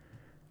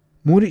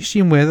 "More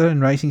extreme weather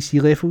and rising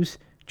sea levels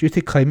due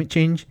to climate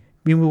change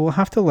mean we will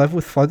have to live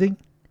with flooding.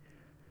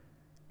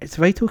 It's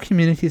vital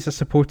communities are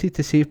supported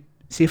to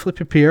safely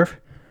prepare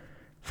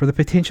for the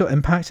potential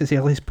impacts as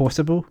early as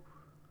possible.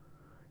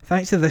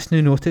 Thanks to this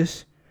new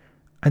notice,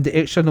 and the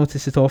extra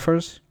notice it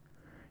offers,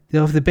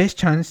 they'll have the best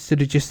chance to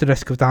reduce the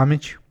risk of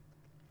damage.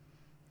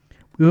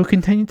 We will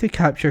continue to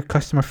capture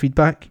customer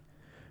feedback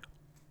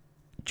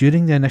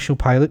during the initial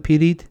pilot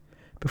period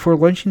before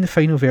launching the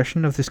final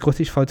version of the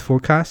Scottish Flood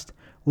Forecast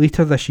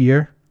later this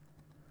year.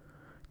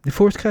 The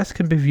forecast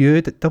can be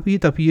viewed at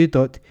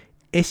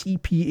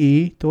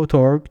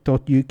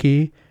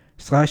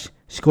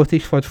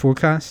www.sepa.org.uk/Scottish Flood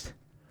Forecast,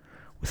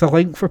 with a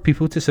link for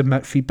people to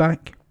submit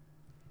feedback.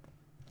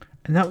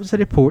 And that was a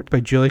report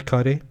by Julie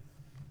Curry.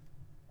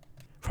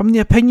 From the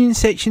opinion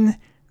section,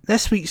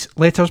 this week's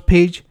letters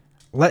page,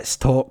 let's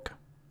talk.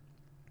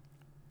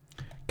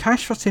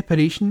 Cash for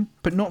separation,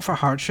 but not for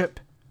hardship.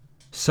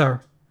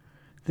 Sir,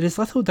 there is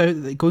little doubt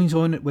that the goings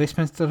on at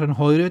Westminster and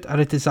Holyrood are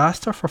a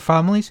disaster for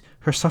families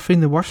who are suffering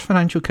the worst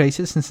financial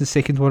crisis since the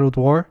Second World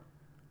War.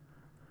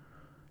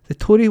 The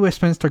Tory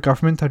Westminster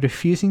government are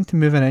refusing to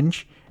move an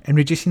inch in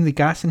reducing the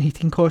gas and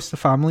heating costs of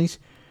families,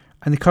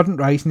 and the current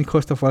rise in the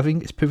cost of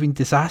living is proving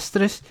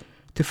disastrous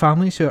to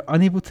families who are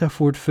unable to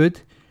afford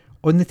food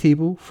on the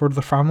table for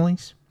their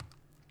families.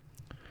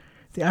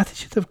 The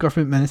attitude of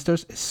government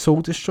ministers is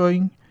soul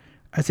destroying,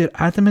 as they are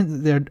adamant that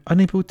they are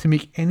unable to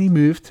make any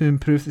move to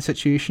improve the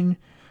situation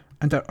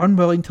and are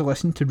unwilling to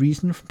listen to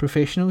reason from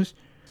professionals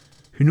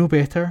who know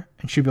better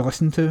and should be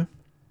listened to.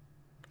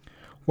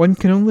 One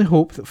can only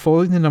hope that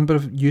following the number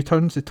of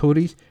U-turns the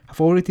Tories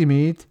have already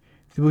made,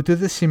 they will do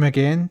the same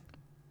again.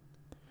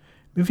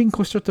 Moving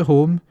closer to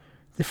home,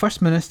 the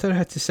First Minister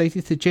had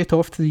decided to jet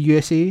off to the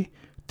USA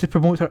to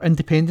promote her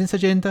independence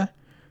agenda,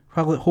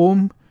 while at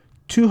home,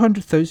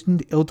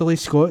 200,000 elderly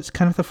Scots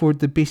cannot afford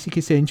the basic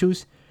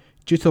essentials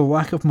due to the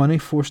lack of money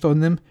forced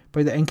on them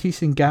by the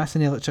increase in gas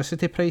and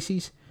electricity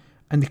prices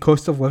and the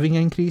cost of living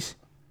increase.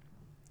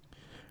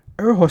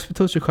 Our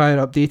hospitals require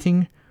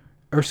updating,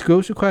 our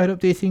schools require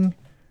updating,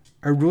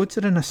 our roads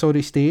are in a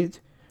sorry state,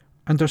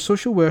 and our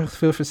social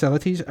welfare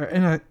facilities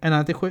are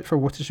inadequate for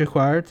what is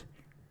required.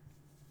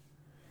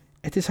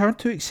 It is hard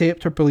to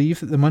accept or believe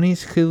that the money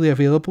is clearly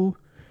available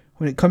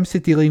when it comes to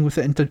dealing with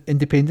the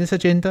independence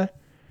agenda,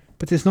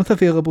 but is not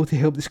available to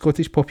help the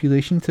Scottish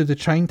population through the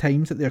trying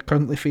times that they are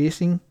currently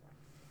facing.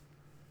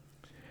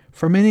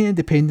 For many,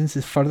 independence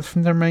is further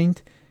from their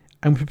mind,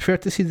 and we prefer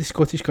to see the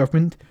Scottish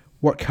Government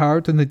work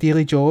hard on the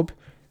daily job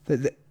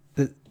that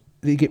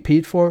they get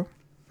paid for.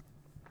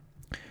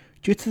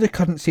 Due to the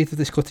current state of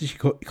the Scottish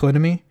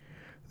economy,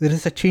 there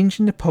is a change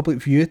in the public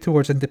view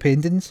towards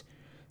independence,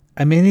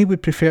 and many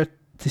would prefer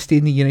to stay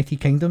in the United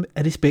Kingdom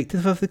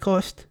irrespective of the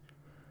cost.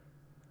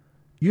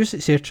 Yours,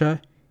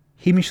 etc.,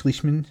 Hamish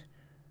Leishman,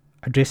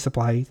 address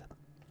supplied.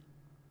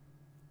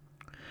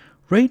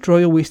 Right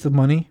royal waste of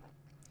money.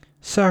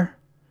 Sir,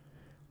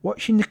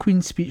 watching the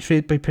Queen's speech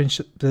read by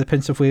the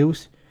Prince of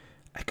Wales,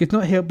 I could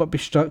not help but be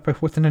struck by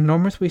what an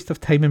enormous waste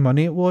of time and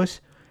money it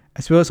was,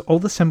 as well as all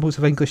the symbols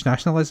of English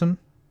nationalism.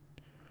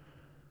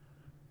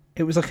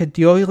 It was like a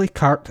d'oyly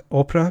cart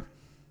opera.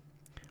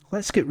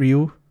 Let's get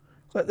real.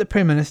 Let the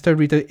Prime Minister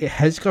read out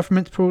his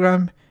government's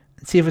programme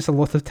and save us a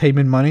lot of time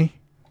and money.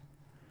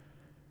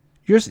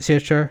 Yours,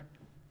 etc.,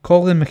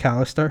 Colin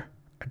McAllister,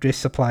 address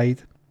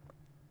supplied.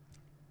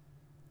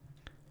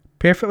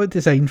 Perfectly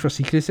designed for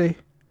secrecy.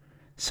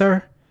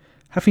 Sir,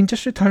 having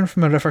just returned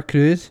from a river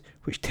cruise,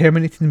 which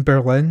terminated in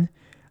Berlin,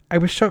 I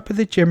was struck by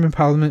the German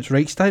Parliament's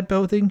Reichstag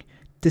building,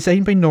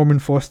 designed by Norman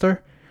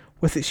Foster,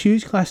 with its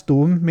huge glass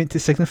dome meant to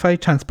signify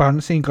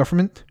transparency in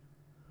government.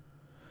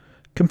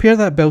 Compare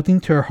that building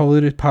to our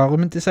Holyrood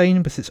Parliament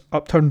design with its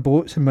upturned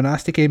boats and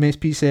monastic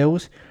MSP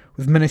cells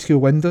with minuscule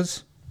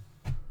windows.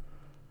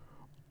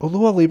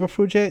 Although a Labour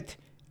project,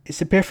 it's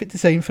the perfect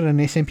design for an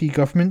SNP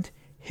government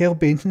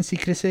hell-bent on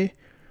secrecy,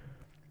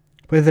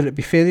 whether it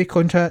be ferry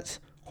contracts,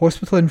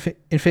 hospital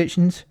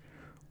infections,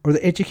 or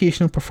the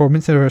educational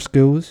performance in our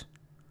schools.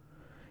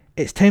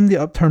 It's time the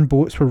upturned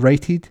boats were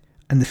righted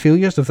and the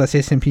failures of this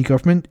SNP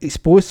government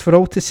exposed for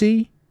all to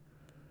see.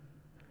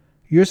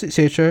 Yours,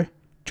 etc.,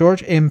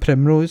 George M.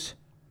 Primrose,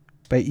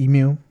 by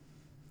email.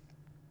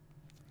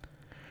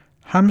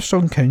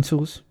 Hamstrung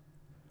councils.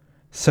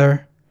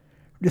 Sir,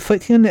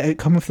 reflecting on the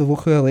outcome of the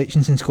local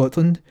elections in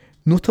Scotland,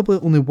 notably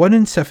only 1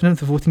 in 7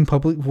 of the voting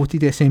public voted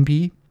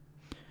SNP.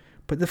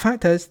 But the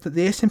fact is that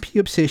the SNP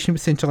obsession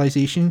with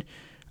centralisation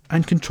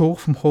and control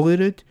from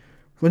Holyrood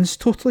runs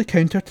totally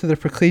counter to their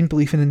proclaimed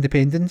belief in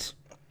independence.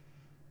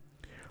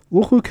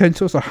 Local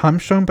councils are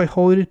hamstrung by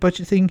Holyrood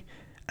budgeting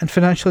and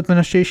financial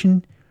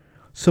administration,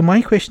 so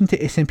my question to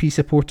SNP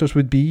supporters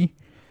would be,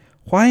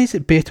 why is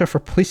it better for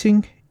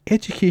policing,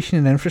 education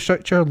and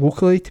infrastructure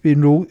locally to be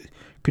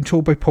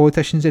controlled by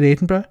politicians in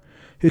Edinburgh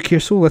who care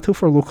so little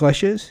for local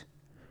issues?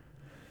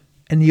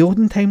 In the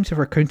olden times of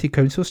our county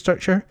council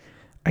structure,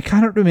 I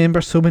cannot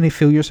remember so many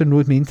failures in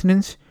road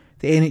maintenance,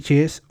 the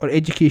NHS or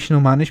educational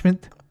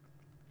management.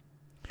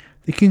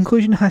 The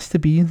conclusion has to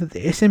be that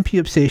the SNP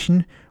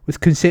obsession with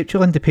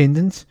conceptual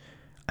independence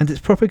and its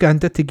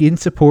propaganda to gain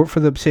support for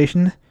the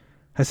obsession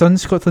has done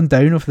Scotland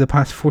down over the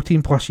past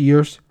 14 plus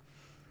years.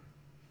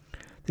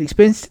 The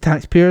expense to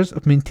taxpayers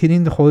of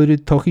maintaining the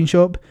Holyrood talking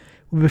shop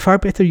would be far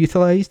better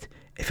utilised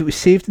if it was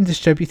saved and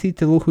distributed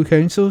to local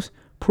councils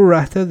pro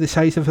rata the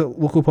size of the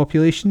local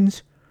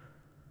populations.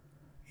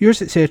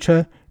 Yours,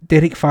 etc.,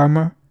 Derek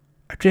Farmer.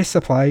 Address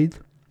supplied.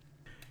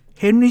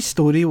 Henry's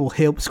story will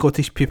help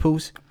Scottish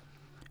pupils.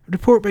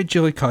 Report by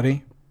Julie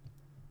Curry.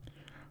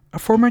 A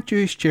former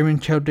Jewish German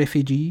child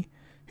refugee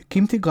who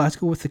came to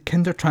Glasgow with the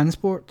Kinder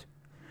Transport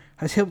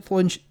has helped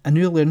launch a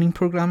new learning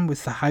programme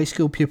with the high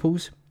school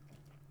pupils.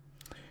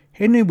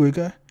 Henry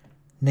Wooga,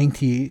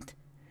 98,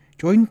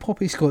 joined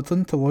Poppy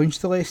Scotland to launch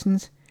the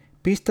lessons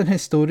based on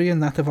his story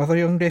and that of other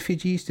young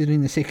refugees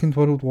during the Second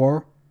World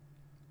War.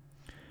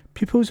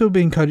 Pupils will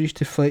be encouraged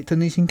to reflect on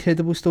these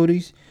incredible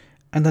stories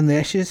and on the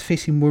issues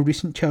facing more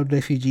recent child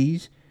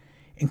refugees,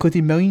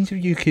 including millions of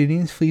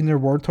Ukrainians fleeing their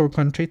war-torn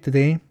country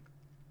today.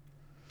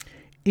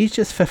 Aged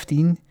just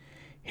 15,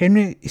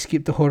 Henry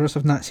escaped the horrors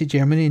of Nazi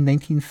Germany in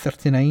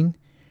 1939,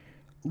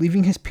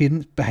 leaving his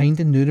parents behind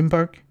in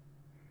Nuremberg.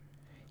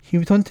 He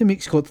went on to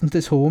make Scotland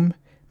his home,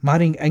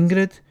 marrying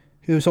Ingrid,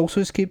 who has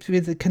also escaped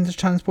via the Kinder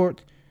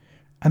Transport,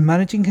 and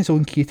managing his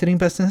own catering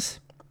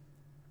business.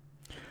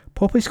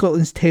 Poppy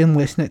Scotland's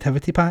 10-lesson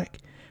activity pack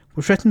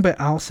was written by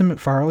Alison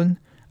McFarlane,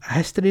 a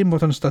history and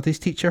modern studies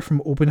teacher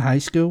from Oban High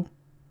School.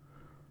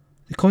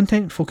 The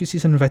content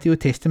focuses on video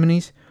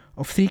testimonies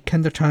of 3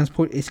 Kinder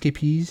Transport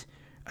escapees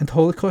and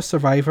Holocaust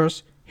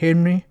survivors,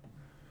 Henry,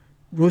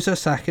 Rosa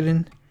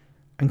Sakharin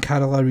and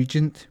Carola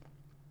Regent.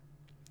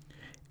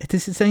 It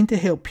is designed to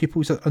help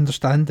pupils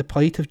understand the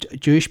plight of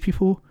Jewish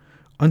people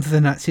under the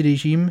Nazi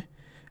regime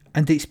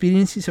and the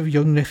experiences of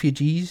young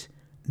refugees,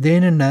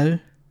 then and now.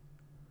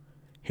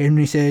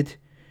 Henry said,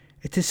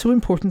 "It is so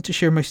important to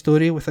share my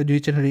story with a new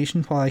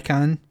generation while I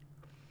can.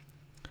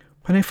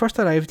 When I first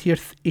arrived here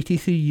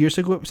 83 years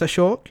ago, it was a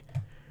shock.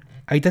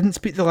 I didn't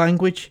speak the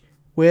language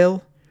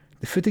well,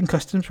 the food and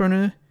customs were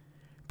new,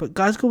 but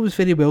Glasgow was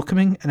very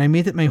welcoming and I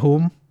made it my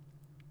home."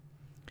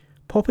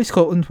 Poppy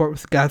Scotland worked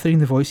with Gathering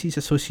the Voices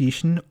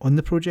Association on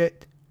the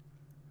project.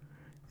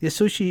 The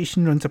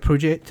association runs a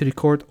project to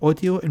record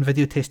audio and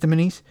video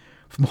testimonies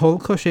from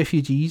Holocaust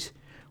refugees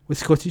with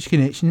Scottish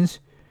connections,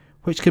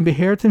 which can be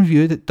heard and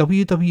viewed at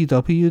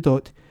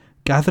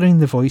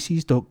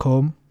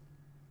www.gatheringthevoices.com.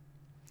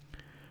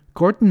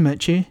 Gordon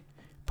Mitchie,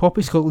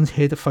 Poppy Scotland's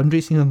head of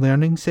fundraising and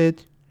learning,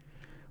 said,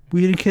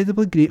 "We are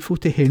incredibly grateful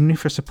to Henry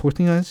for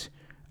supporting us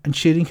and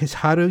sharing his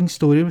harrowing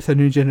story with a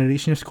new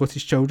generation of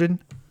Scottish children.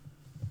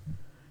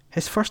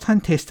 His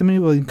first-hand testimony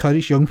will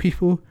encourage young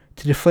people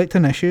to reflect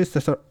on issues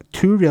that are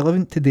too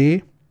relevant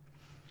today."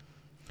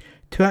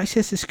 To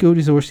access the school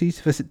resources,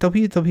 visit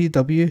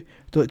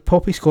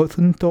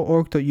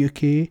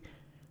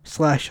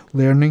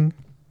www.poppyscotland.org.uk/learning.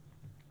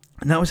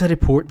 And that was a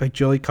report by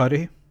Julie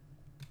Curry.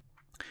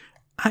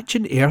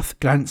 Action Earth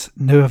grants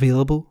now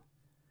available.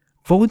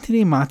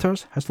 Volunteering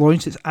Matters has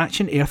launched its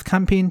Action Earth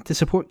campaign to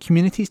support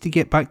communities to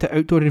get back to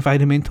outdoor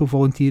environmental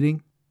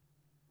volunteering.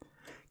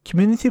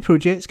 Community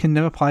projects can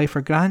now apply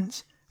for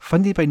grants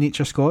funded by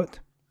Nature Scot.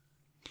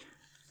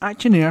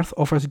 Action Earth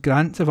offers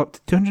grants of up to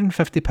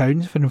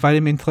 £250 for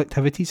environmental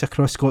activities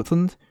across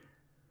Scotland.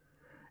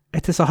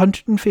 It has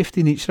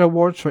 150 nature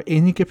awards for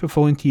any group of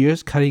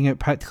volunteers carrying out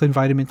practical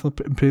environmental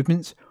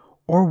improvements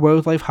or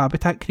wildlife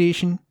habitat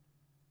creation.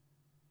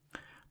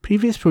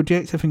 Previous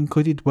projects have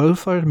included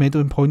wildflower meadow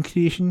and pond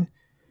creation,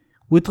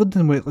 woodland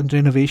and wetland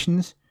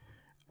renovations,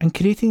 and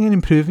creating and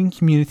improving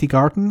community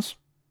gardens.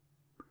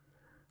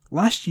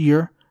 Last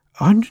year,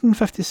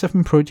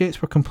 157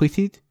 projects were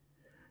completed,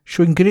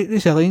 showing great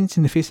resilience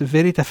in the face of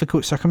very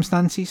difficult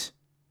circumstances.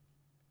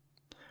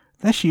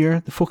 This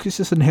year, the focus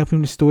is on helping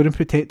restore and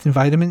protect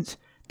environments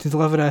to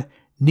deliver a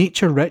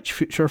nature-rich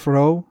future for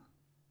all.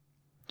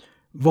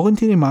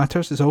 Volunteering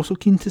Matters is also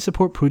keen to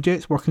support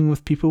projects working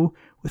with people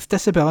with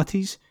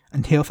disabilities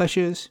and health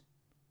issues.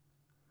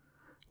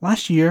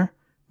 Last year,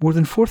 more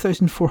than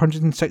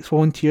 4,406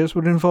 volunteers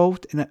were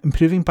involved in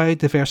improving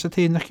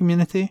biodiversity in their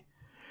community,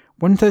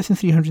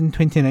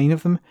 1,329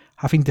 of them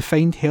having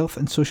defined health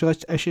and social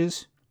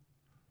issues.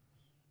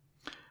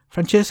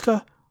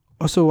 Francesca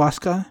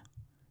Osowaska,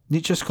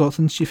 Nature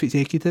Scotland's chief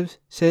executive,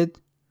 said,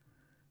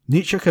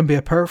 "Nature can be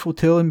a powerful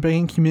tool in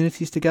bringing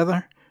communities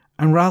together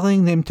and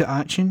rallying them to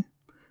action,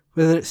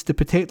 whether it's to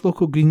protect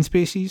local green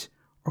spaces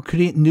or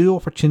create new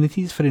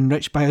opportunities for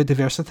enriched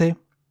biodiversity.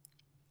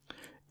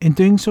 In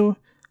doing so,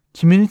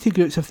 community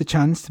groups have the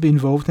chance to be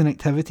involved in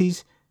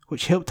activities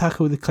which help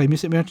tackle the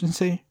climate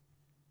emergency.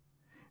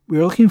 We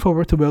are looking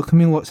forward to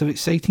welcoming lots of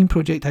exciting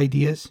project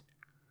ideas.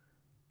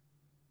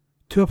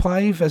 To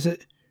apply,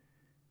 visit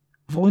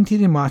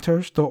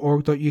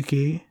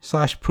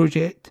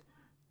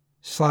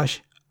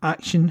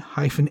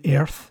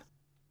volunteeringmatters.org.uk/project/action-earth.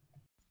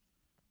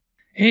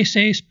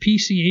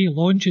 SSPCA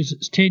launches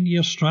its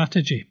 10-year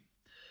strategy.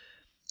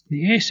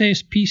 The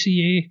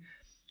SSPCA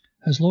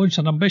has launched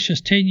an ambitious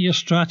 10-year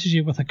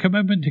strategy with a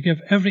commitment to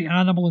give every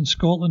animal in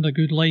Scotland a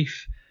good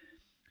life.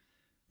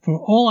 For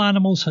All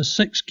Animals has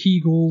 6 key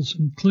goals,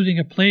 including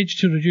a pledge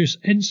to reduce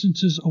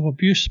instances of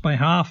abuse by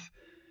half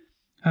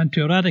and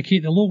to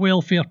eradicate the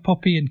low-welfare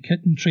puppy and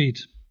kitten trade.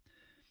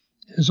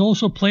 It has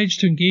also pledged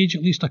to engage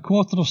at least a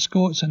quarter of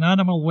Scots in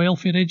animal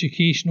welfare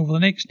education over the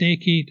next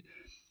decade,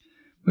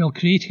 while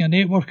creating a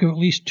network of at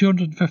least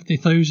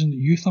 250,000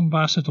 youth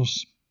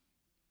ambassadors.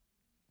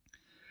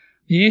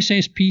 The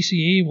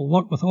SSPCA will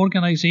work with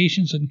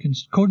organisations in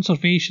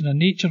conservation and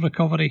nature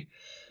recovery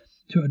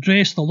to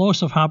address the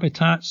loss of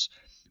habitats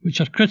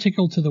which are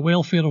critical to the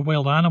welfare of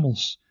wild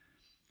animals.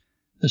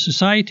 The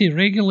Society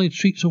regularly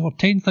treats over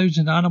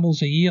 10,000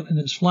 animals a year in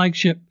its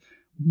flagship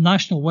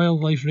National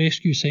Wildlife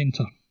Rescue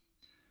Centre.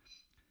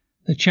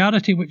 The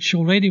charity, which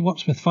already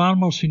works with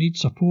farmers who need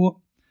support,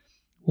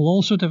 will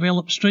also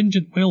develop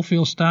stringent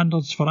welfare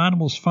standards for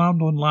animals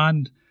farmed on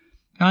land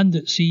and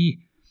at sea,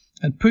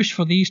 and push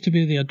for these to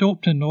be the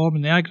adopted norm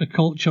in the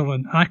agriculture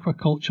and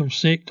aquaculture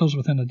sectors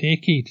within a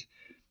decade.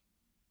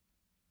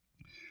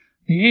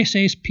 The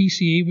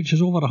SSPCA, which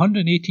is over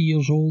 180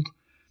 years old,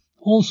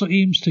 also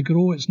aims to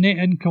grow its net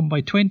income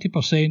by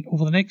 20%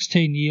 over the next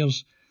 10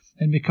 years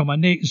and become a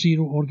net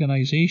zero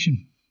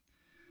organisation.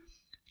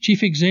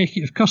 Chief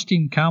Executive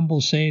Kirstine Campbell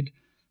said,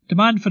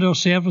 "Demand for our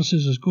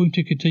services is going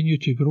to continue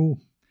to grow.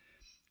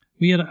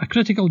 We are at a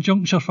critical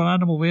juncture for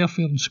animal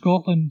welfare in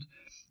Scotland,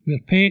 where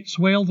pets,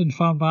 wild and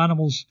farmed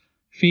animals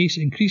face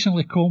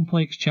increasingly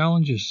complex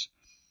challenges.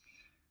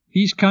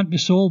 These can't be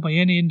solved by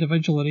any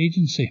individual or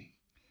agency.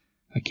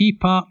 A key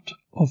part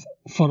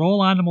for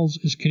all animals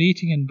is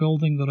creating and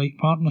building the right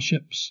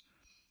partnerships.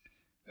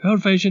 Our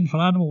vision for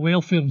animal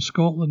welfare in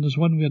Scotland is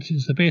one where it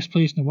is the best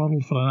place in the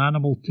world for an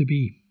animal to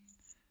be."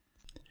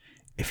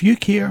 If you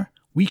care,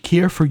 we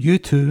care for you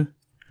too.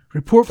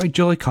 Report by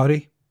Julie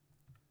Curry.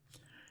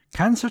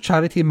 Cancer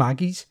charity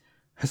Maggie's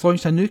has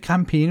launched a new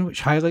campaign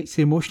which highlights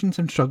the emotions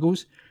and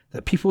struggles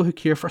that people who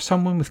care for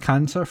someone with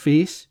cancer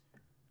face.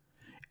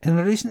 In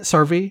a recent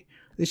survey,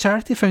 the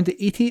charity found that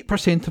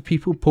 88% of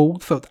people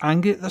polled felt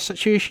angry at their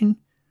situation.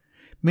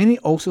 Many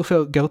also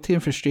felt guilty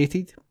and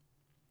frustrated.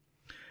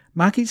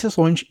 Maggie's has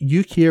launched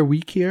You Care,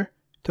 We Care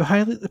to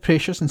highlight the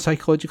pressures and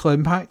psychological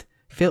impact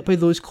felt by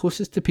those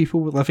closest to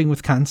people living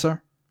with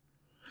cancer.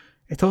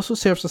 It also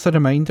serves as a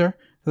reminder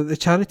that the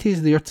charity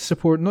is there to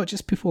support not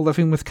just people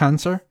living with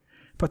cancer,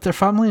 but their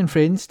family and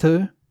friends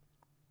too.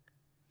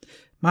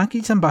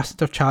 Maggie's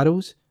ambassador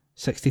Charles,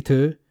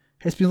 62,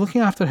 has been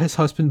looking after his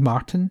husband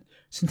Martin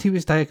since he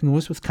was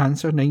diagnosed with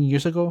cancer 9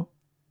 years ago.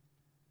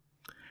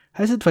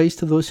 His advice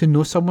to those who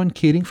know someone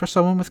caring for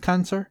someone with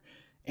cancer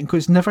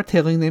includes never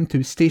telling them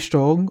to stay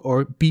strong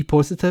or be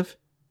positive.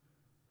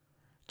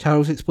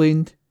 Charles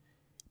explained,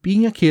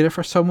 "Being a carer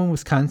for someone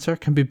with cancer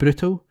can be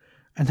brutal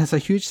and has a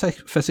huge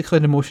physical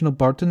and emotional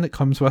burden that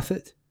comes with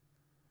it.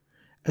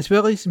 As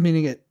well as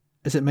meaning it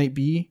as it might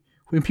be,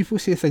 when people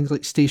say things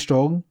like stay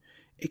strong,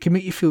 it can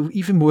make you feel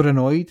even more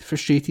annoyed,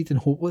 frustrated and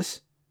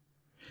hopeless.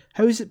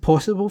 How is it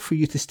possible for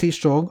you to stay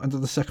strong under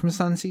the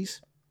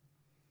circumstances?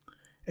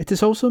 It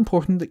is also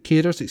important that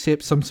carers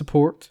accept some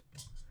support.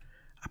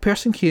 A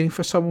person caring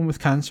for someone with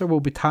cancer will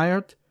be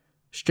tired,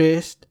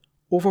 stressed,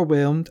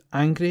 overwhelmed,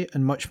 angry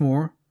and much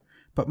more,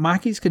 but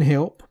Maggie's can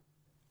help.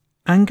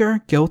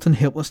 Anger, guilt and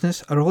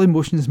helplessness are all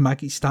emotions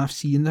Maggie's staff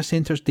see in their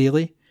centres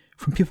daily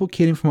from people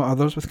caring for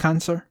others with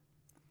cancer.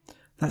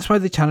 That's why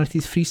the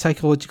charity's free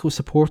psychological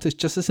support is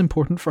just as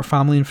important for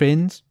family and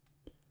friends."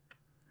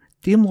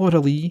 Dame Laura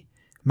Lee,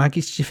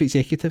 Maggie's chief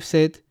executive,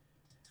 said,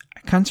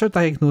 "A cancer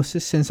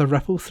diagnosis sends a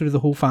ripple through the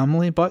whole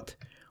family, but,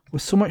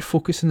 with so much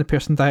focus on the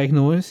person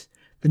diagnosed,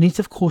 the needs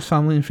of close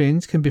family and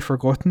friends can be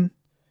forgotten,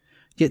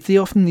 yet they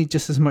often need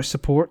just as much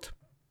support.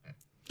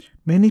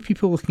 Many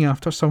people looking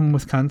after someone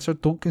with cancer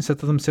don't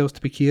consider themselves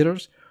to be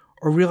carers,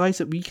 or realise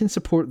that we can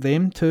support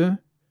them too.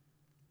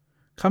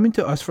 Coming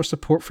to us for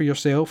support for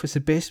yourself is the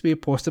best way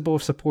possible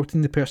of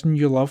supporting the person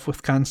you love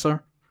with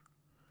cancer.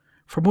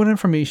 For more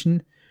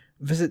information,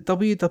 visit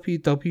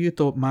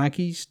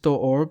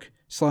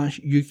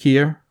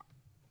www.maggies.org/youcare."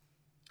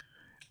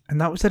 And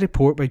that was a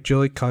report by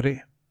Julie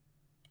Curry.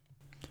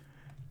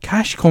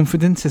 Cash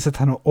confidence is at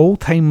an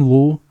all-time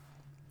low.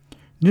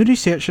 New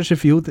research has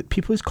revealed that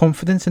people's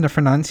confidence in their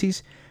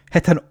finances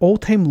hit an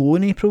all-time low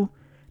in April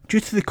due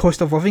to the cost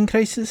of living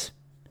crisis.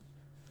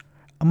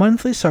 A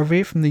monthly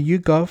survey from the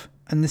YouGov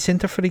and the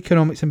Centre for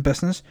Economics and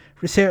Business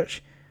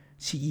Research,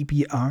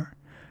 CEBR,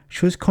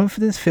 shows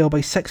confidence fell by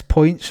 6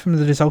 points from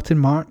the result in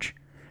March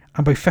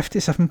and by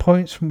 57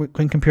 points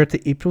when compared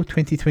to April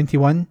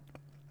 2021.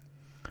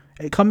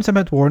 It comes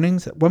amid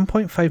warnings that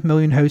 1.5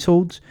 million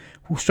households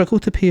will struggle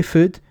to pay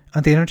food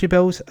and energy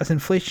bills as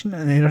inflation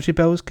and energy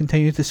bills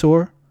continue to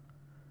soar.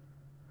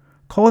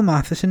 Colin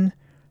Matheson,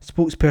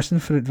 spokesperson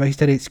for Advice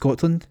Direct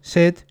Scotland,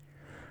 said,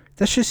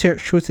 "This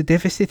research shows the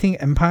devastating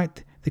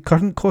impact the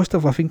current cost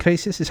of living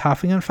crisis is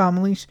having on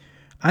families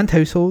and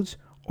households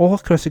all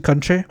across the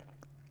country.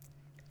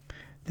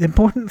 The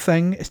important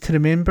thing is to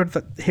remember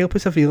that help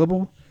is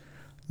available.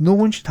 No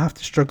one should have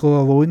to struggle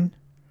alone.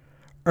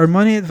 Our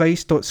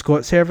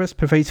moneyadvice.scot service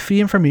provides free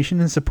information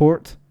and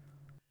support."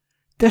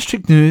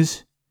 District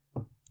News.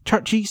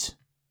 Churches.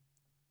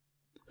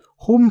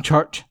 Home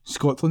Church,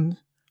 Scotland,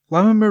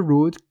 Lammermoor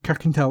Road,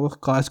 Kirkintilloch,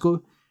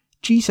 Glasgow,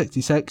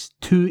 G66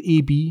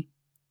 2AB.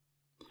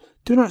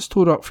 Do not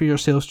store up for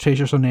yourselves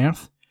treasures on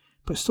earth,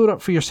 but store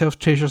up for yourselves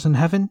treasures in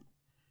heaven.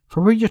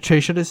 For where your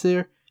treasure is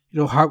there,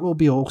 your heart will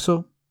be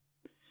also.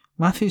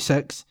 Matthew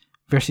 6,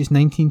 verses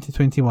 19 to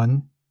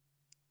 21.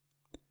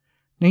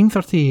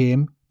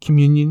 9:30am,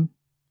 communion.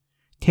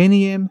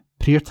 10am,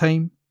 prayer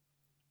time.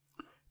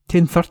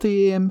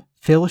 10:30am,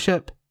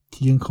 fellowship,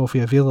 tea and coffee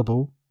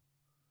available.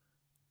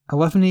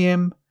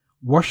 11am,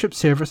 worship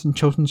service in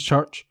Children's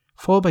Church,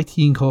 followed by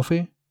tea and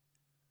coffee.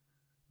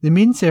 The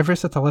main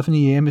service at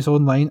 11am is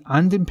online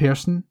and in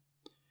person.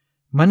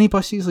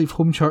 Minibuses leave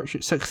home church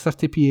at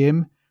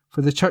 6:30pm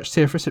for the church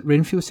service at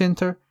Renfield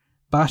Centre,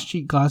 Bass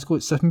Street, Glasgow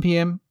at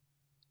 7pm.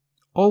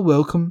 All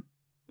welcome.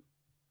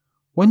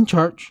 One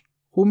church,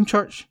 home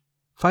church,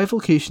 5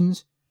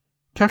 locations,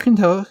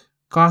 Kirkintilloch,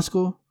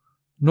 Glasgow,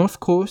 North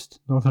Coast,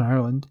 Northern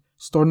Ireland,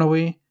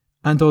 Stornoway,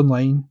 and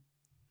online.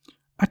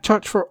 A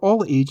church for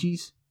all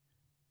ages.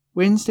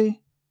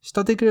 Wednesday,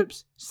 study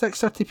groups,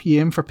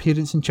 6:30pm for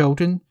parents and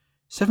children,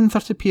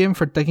 7:30pm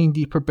for digging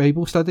deeper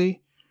Bible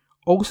study,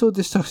 also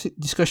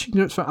discussion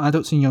groups for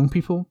adults and young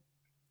people.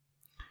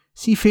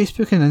 See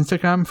Facebook and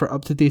Instagram for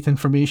up-to-date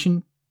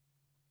information.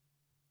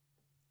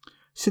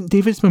 St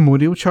David's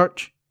Memorial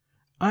Church.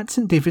 At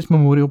St David's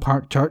Memorial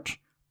Park Church,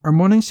 our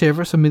morning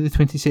service on May the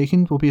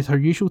 22nd will be at our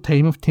usual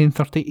time of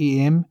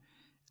 10:30am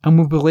and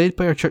will be led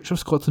by our Church of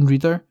Scotland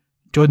reader,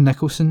 John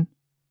Nicholson.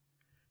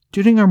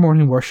 During our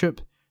morning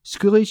worship,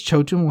 school-aged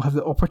children will have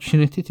the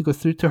opportunity to go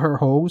through to our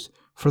halls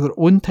for their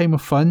own time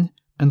of fun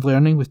and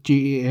learning with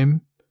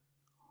JAM.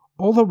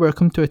 All are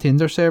welcome to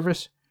attend our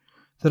service.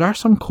 There are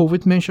some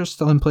COVID measures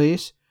still in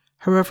place,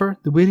 however,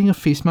 the wearing of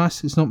face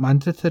masks is not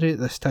mandatory at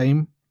this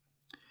time.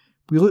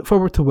 We look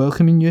forward to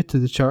welcoming you to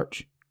the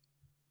church.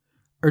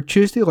 Our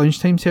Tuesday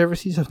lunchtime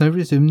services have now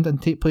resumed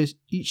and take place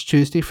each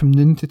Tuesday from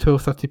noon to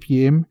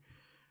 12:30pm.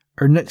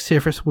 Our next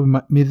service will be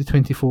May the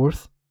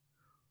 24th.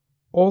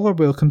 All are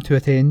welcome to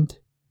attend.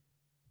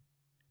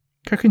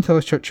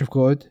 Kirkintilloch Church of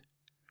God.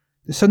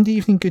 The Sunday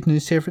evening Good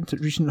News service at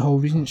Regent Hall,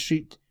 Regent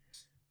Street,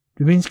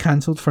 remains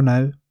cancelled for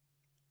now.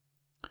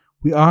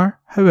 We are,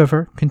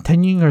 however,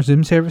 continuing our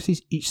Zoom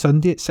services each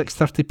Sunday at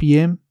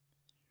 6:30pm.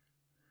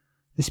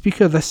 The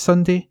speaker this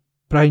Sunday,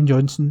 Brian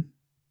Johnson.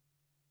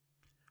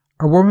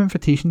 A warm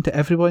invitation to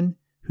everyone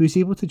who is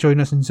able to join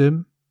us on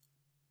Zoom.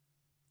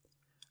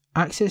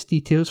 Access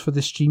details for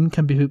the stream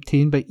can be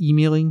obtained by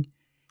emailing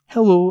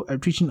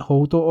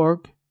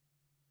hello@regenthall.org.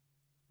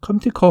 Come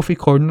to Coffee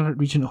Corner at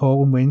Regent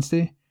Hall on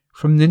Wednesday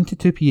from noon to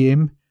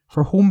 2pm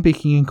for home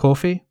baking and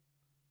coffee.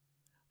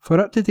 For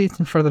up-to-date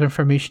and further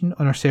information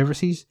on our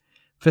services,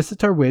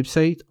 visit our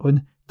website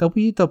on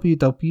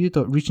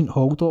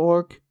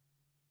www.regenthall.org.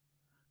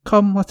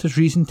 Come, let us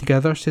reason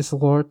together, says the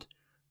Lord.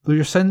 Though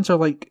your sins are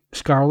like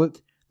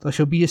scarlet, they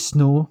shall be as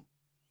snow.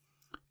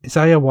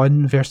 Isaiah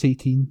 1 verse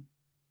 18.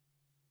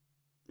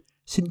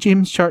 St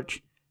James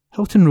Church,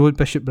 Hilton Road,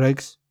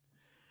 Bishopbriggs.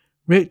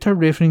 Rector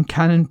Reverend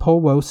Canon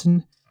Paul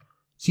Wilson,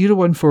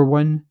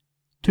 0141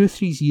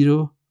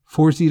 230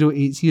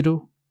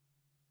 4080.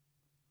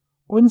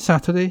 On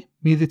Saturday,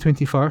 May the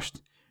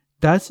 21st,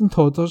 Dads and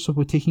Toddlers will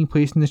be taking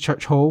place in the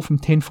church hall from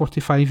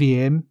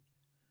 10:45am.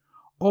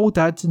 All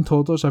dads and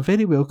toddlers are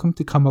very welcome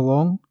to come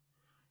along.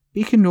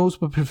 Bacon rolls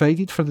will be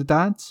provided for the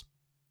dads.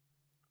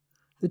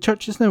 The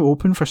church is now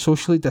open for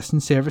socially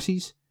distanced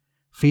services.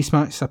 Face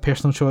masks are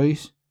personal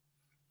choice.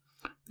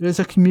 There is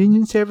a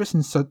communion service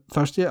on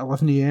Thursday at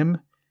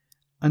 11am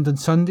and on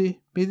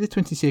Sunday, May the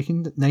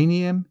 22nd at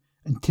 9am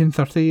and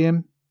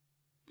 10:30am.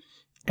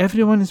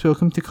 Everyone is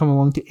welcome to come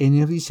along to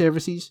any of these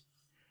services.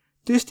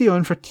 Do stay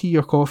on for tea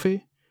or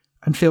coffee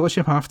and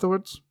fellowship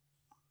afterwards.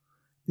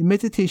 The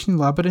Meditation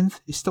Labyrinth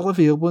is still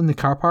available in the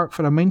car park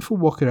for a mindful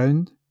walk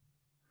around.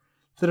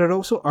 There are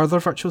also other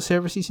virtual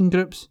services and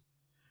groups.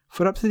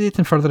 For up-to-date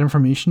and further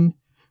information,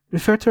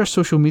 refer to our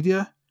social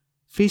media,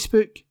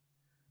 Facebook,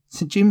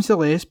 St James the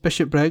Less,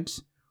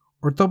 Bishopbriggs,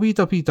 or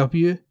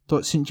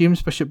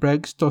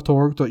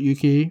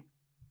www.stjamesbishopbriggs.org.uk.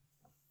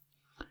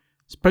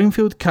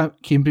 Springfield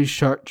Cambridge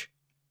Church.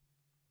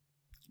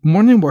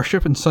 Morning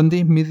worship on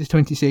Sunday, May the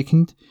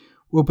 22nd,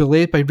 will be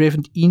led by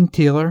Reverend Ian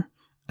Taylor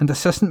and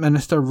Assistant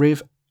Minister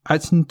Rev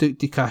Adson Duke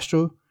de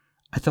Castro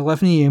at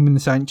 11am in the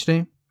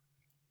sanctuary.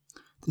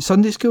 The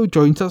Sunday School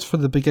joins us for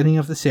the beginning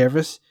of the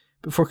service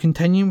before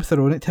continuing with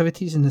their own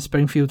activities in the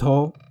Springfield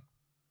Hall.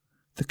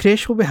 The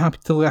creche will be happy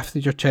to look after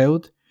your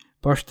child,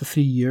 birth to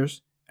 3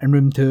 years, in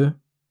room 2.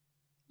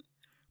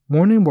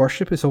 Morning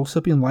worship is also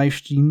being live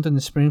streamed on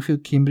the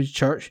Springfield Cambridge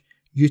Church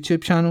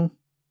YouTube channel.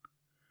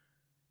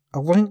 A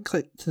link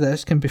to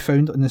this can be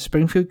found on the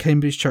Springfield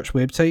Cambridge Church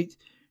website,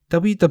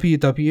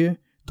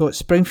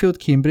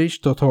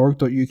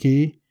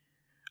 www.springfieldcambridge.org.uk,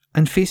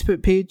 and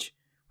Facebook page,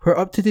 where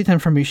up-to-date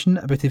information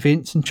about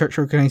events and church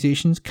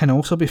organisations can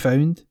also be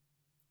found.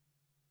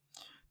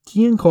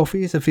 Tea and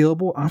coffee is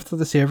available after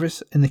the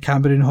service in the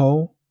Cameron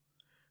Hall.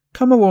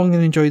 Come along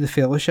and enjoy the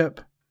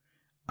fellowship.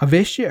 A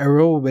vestry hour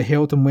will be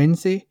held on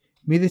Wednesday,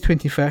 May the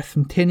 25th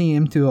from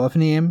 10am to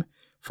 11am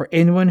for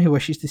anyone who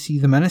wishes to see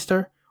the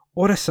minister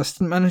or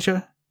assistant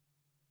manager.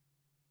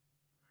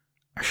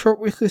 A short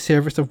weekly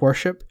service of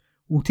worship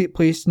will take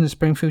place in the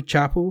Springfield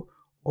Chapel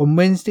on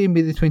Wednesday,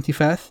 May the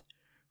 25th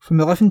from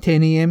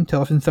 11:10am to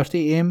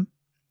 11:30am,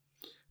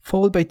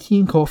 followed by tea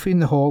and coffee in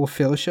the Hall of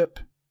Fellowship.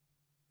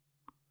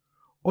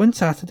 On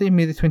Saturday,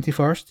 May the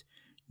 21st,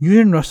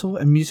 Ewan Russell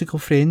and musical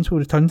friends will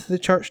return to the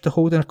church to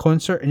hold a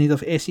concert in aid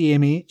of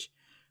SAMH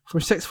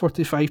from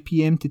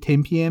 6:45pm to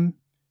 10pm.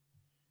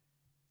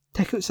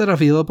 Tickets are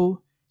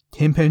available,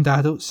 £10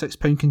 adults,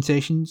 £6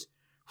 concessions,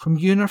 from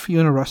Ewan or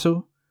Fiona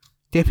Russell,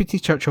 Deputy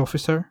Church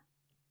Officer.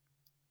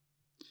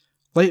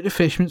 Light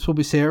refreshments will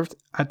be served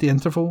at the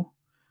interval.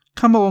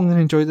 Come along and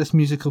enjoy this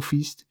musical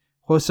feast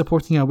while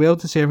supporting a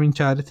well-deserving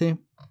charity.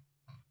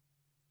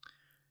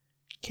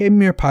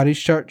 Kenmure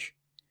Parish Church.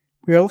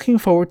 We are looking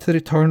forward to the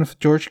return of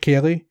George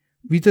Kelly,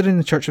 reader in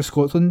the Church of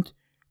Scotland,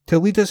 to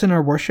lead us in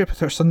our worship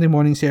at our Sunday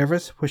morning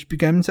service, which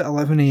begins at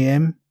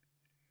 11am.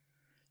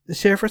 The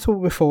service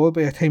will be followed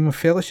by a time of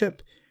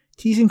fellowship,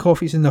 teas and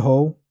coffees in the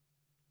hall.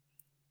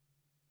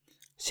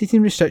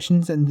 Seating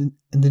restrictions and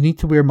the need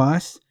to wear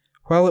masks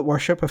while at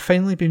worship have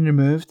finally been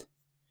removed.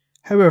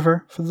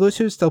 However, for those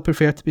who still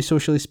prefer to be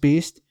socially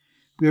spaced,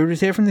 we are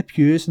reserving the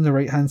pews on the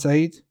right hand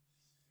side.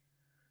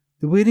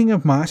 The wearing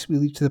of masks we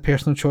leave to the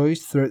personal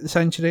choice throughout the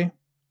sanctuary.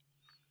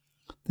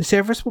 The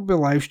service will be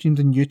live streamed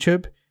on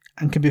YouTube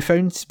and can be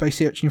found by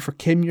searching for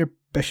Kenmure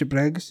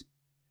Bishopbriggs.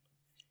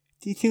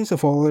 Details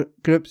of all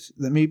groups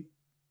that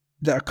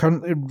are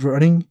currently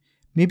running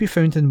may be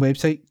found on the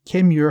website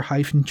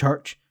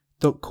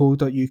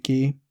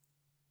kenmure-church.co.uk.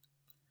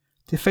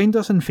 To find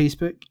us on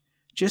Facebook,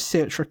 just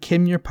search for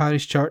Kenmure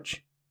Parish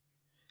Church.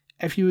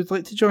 If you would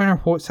like to join our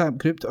WhatsApp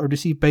group or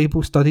receive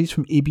Bible studies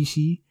from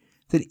ABC,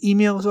 then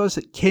email us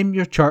at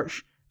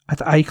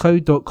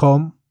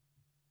kenmurechurch@icloud.com.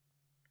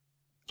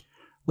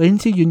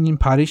 Lenzie Union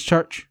Parish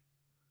Church.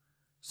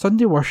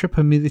 Sunday worship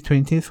on May the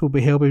 20th will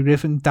be held by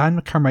Reverend Dan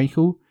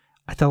Carmichael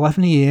at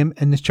 11am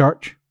in the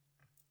church.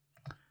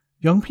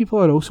 Young people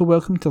are also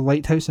welcome to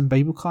Lighthouse and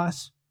Bible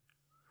class.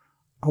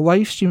 A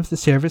live stream of the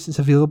service is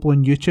available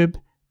on YouTube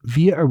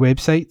via our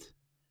website.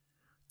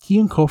 Tea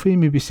and coffee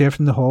may be served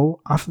in the hall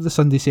after the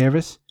Sunday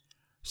service.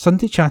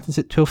 Sunday chat is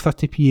at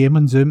 12:30pm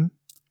on Zoom.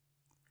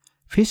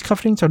 Face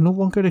coverings are no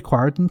longer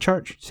required in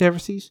church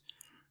services,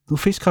 though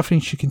face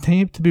coverings should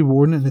continue to be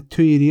worn in the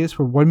two areas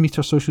where 1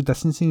 metre social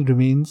distancing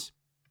remains.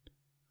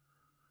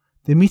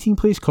 The Meeting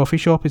Place coffee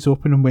shop is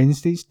open on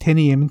Wednesdays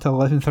 10am until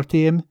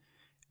 11:30am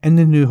in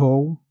the new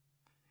hall.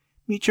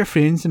 Meet your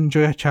friends and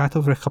enjoy a chat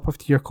over a cup of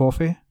tea or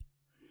coffee.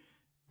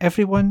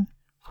 Everyone,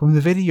 from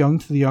the very young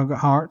to the young at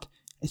heart,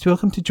 is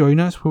welcome to join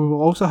us, where we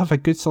will also have a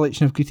good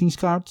selection of greetings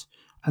cards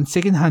and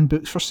second-hand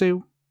books for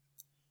sale.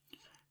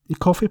 The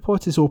coffee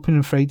pot is open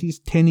on Fridays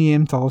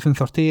 10am to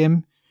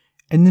 11:30am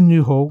in the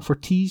new hall for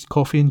teas,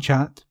 coffee and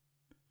chat.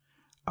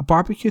 A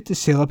barbecue to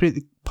celebrate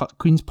the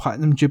Queen's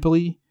Platinum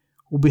Jubilee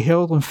will be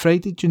held on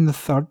Friday, June the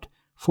 3rd,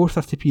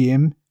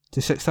 4:30pm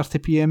to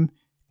 6:30pm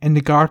in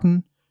the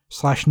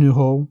garden/new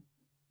hall.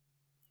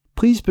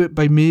 Please book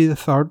by May the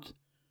 3rd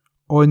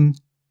on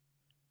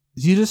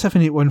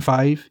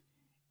 07815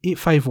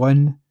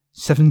 851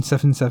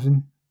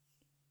 777.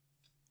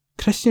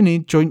 Christian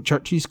Aid Joint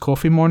Churches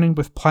Coffee Morning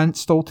with Plant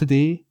Stall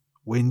today,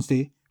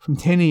 Wednesday, from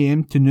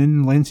 10am to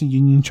noon in Lenzie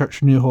Union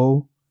Church New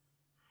Hall.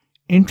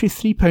 Entry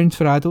 £3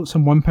 for adults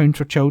and £1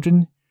 for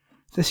children.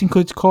 This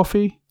includes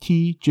coffee,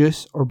 tea,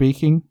 juice or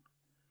baking.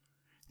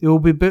 There will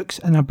be books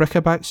and a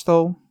bric-a-brac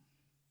stall.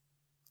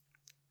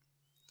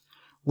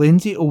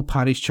 Lenzie Old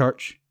Parish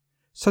Church.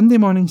 Sunday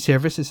morning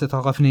service is at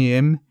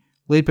 11am,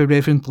 led by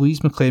Reverend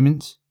Louise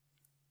McClements.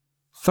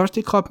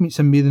 Thursday Club meets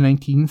on May the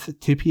 19th at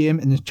 2pm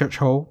in the church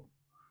hall.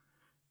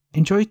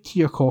 Enjoy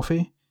tea or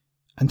coffee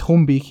and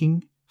home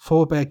baking,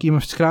 followed by a game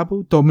of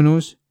Scrabble,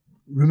 Dominoes,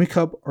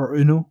 Rummikub or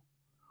Uno.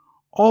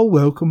 All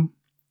welcome.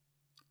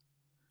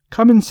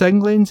 Come and sing,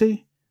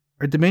 Lenzie.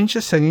 Our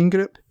dementia singing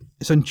group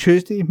is on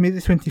Tuesday, May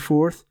the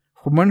 24th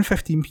from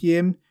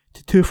 1:15pm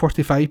to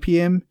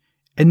 2:45pm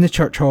in the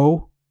church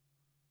hall.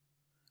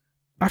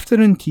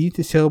 Afternoon tea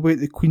to celebrate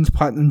the Queen's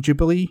Platinum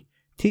Jubilee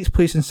takes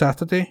place on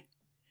Saturday,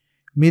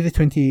 May the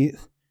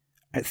 28th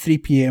at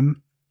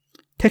 3pm.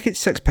 Tickets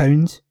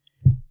 £6.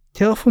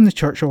 Telephone the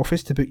church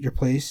office to book your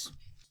place.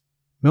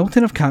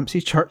 Milton of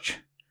Campsie Church.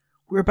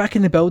 We're back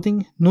in the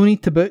building, no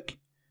need to book.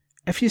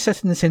 If you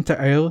sit in the centre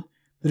aisle,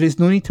 there is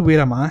no need to wear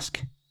a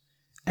mask.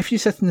 If you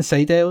sit in the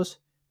side aisles,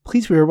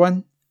 please wear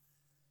one.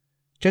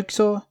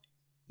 Jigsaw,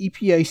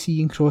 EPIC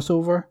and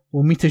Crossover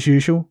will meet as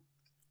usual.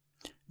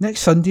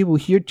 Next Sunday we'll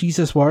hear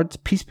Jesus' words,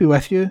 peace be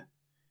with you.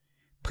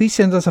 Please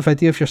send us a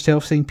video of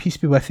yourself saying peace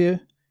be with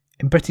you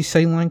in British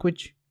Sign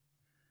Language.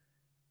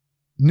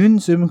 Noon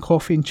Zoom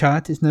coffee and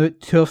chat is now at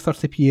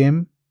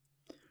 12:30pm.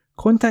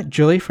 Contact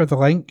Julie for the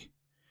link.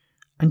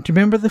 And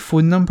remember the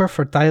phone number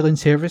for dial-in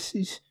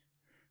services,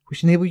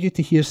 which enable you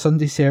to hear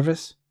Sunday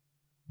service.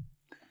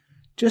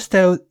 Just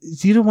dial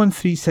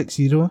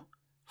 01360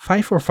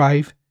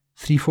 545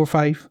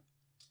 345.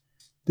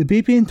 The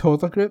Baby and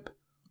Toddler Group,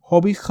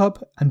 Hobbies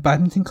Club and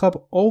Badminton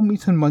Club all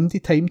meet on Monday.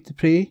 Time to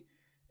pray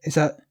is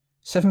at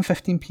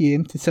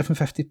 7:15pm to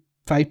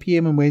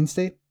 7:55pm on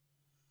Wednesday.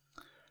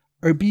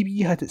 Our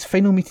BB had its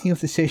final meeting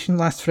of the session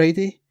last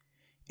Friday.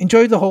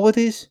 Enjoy the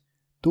holidays,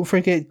 Don't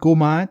forget Go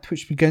Mad,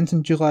 which begins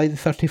on July the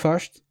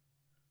 31st.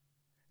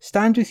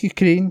 Stand with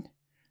Ukraine.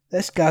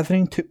 This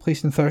gathering took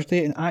place on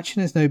Thursday and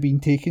action is now being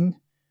taken.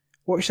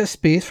 Watch this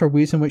space for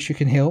ways in which you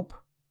can help.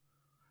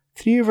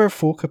 3 of our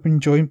folk have been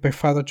joined by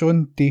Father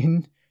John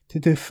Dahan to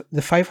do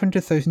the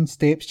 500,000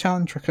 Steps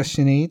Challenge for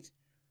Christian Aid.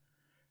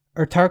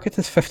 Our target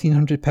is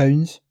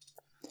 £1,500.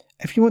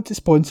 If you want to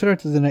sponsor or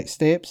do the next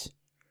steps,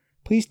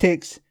 please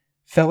text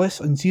Phyllis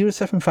on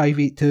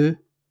 07582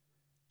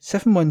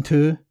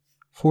 712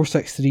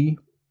 463.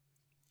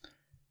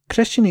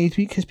 Christian Aid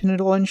Week has been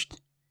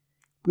launched.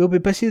 We'll be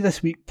busy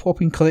this week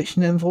popping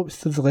collection envelopes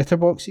through the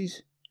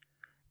letterboxes.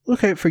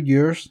 Look out for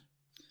yours.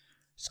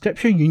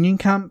 Scripture Union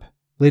Camp,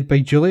 led by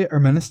Julie, our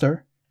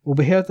minister, will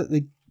be held at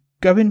the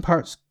Gowan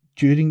Parks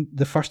during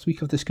the first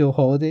week of the school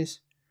holidays.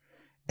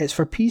 It's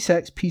for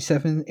P6,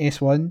 P7,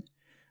 S1,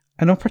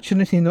 an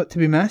opportunity not to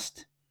be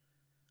missed,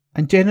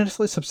 and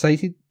generously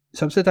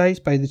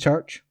subsidised by the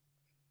church.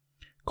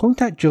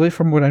 Contact Julie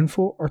for more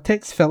info or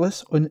text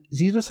Phyllis on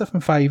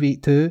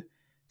 07582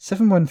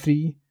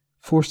 713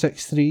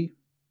 463.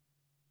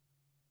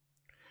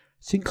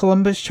 St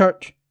Columba's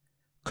Church.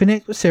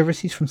 Connect with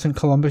services from St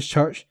Columba's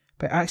Church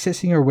by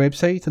accessing our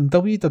website on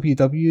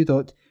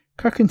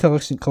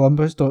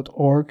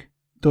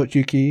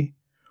www.kirkintillochstcolumba's.org.uk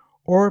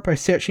or by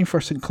searching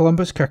for St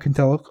Columba's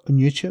Kirkintilloch on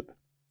YouTube.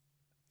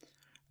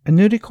 A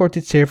new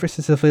recorded service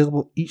is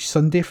available each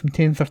Sunday from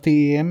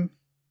 10:30am.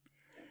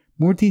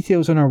 More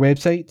details on our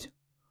website,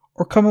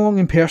 or come along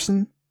in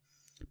person,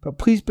 but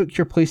please book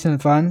your place in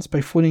advance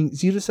by phoning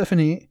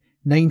 078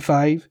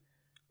 95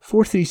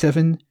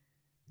 437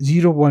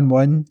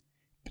 011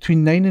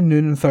 between 9 and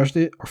noon on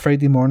Thursday or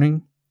Friday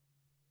morning.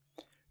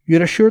 You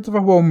are assured of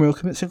a warm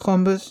welcome at St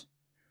Columba's.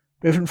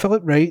 Reverend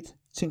Philip Wright,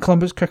 St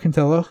Columba's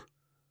Kirkintilloch,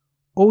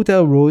 Old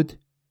Dell Road,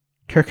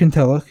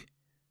 Kirkintilloch,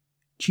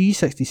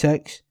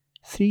 G66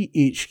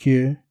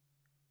 3HQ.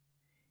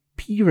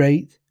 P.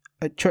 Wright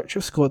at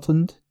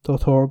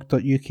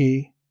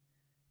churchofscotland.org.uk.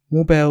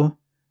 Mobile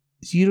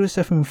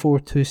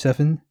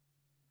 07427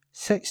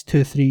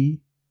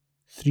 623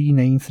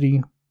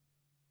 393.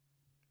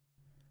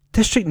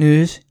 District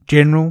News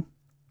General.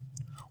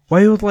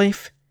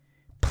 Wildlife,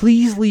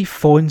 please leave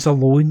fawns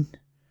alone,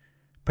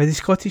 by the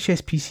Scottish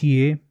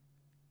SPCA.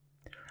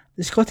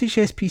 The Scottish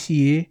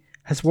SPCA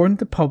has warned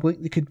the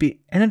public they could be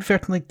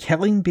inadvertently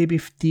killing baby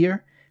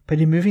deer by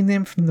removing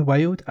them from the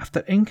wild after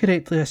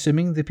incorrectly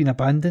assuming they've been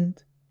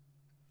abandoned.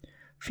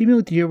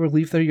 Female deer will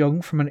leave their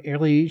young from an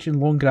early age in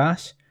long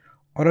grass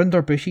or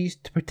under bushes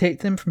to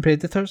protect them from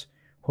predators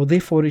while they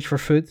forage for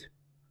food.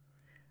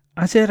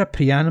 As they are a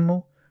prey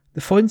animal,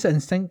 the fawn's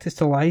instinct is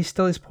to lie as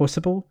still as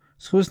possible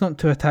so as not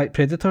to attack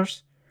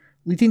predators,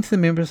 leading to the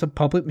members of the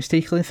public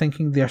mistakenly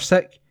thinking they are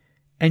sick,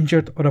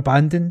 injured or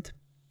abandoned.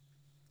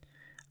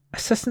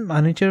 Assistant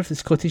Manager of the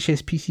Scottish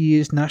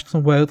SPCA's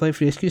National Wildlife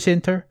Rescue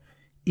Centre,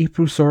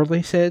 April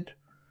Sorley, said,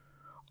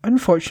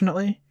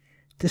 "Unfortunately,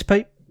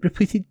 despite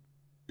repeated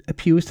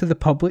appeals to the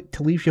public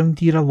to leave young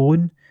deer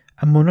alone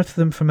and monitor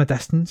them from a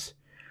distance,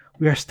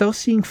 we are still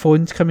seeing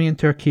fawns coming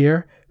into our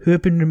care who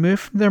have been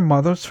removed from their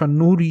mothers for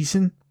no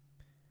reason.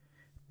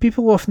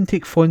 People often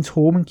take fawns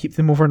home and keep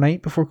them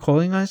overnight before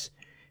calling us,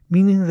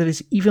 meaning there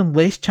is even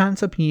less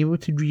chance of being able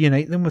to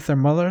reunite them with their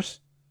mothers.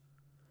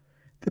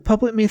 The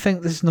public may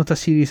think this is not a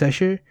serious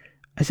issue,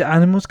 as the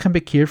animals can be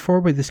cared for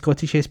by the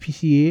Scottish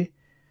SPCA,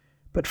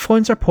 but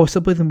fawns are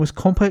possibly the most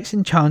complex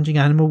and challenging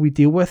animal we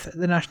deal with at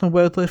the National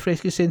Wildlife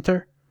Rescue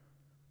Centre.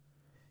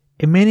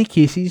 In many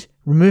cases,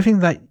 removing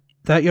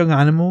that young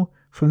animal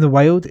from the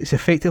wild is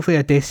effectively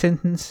a death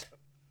sentence.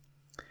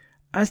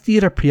 As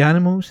deer are prey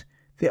animals,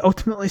 they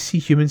ultimately see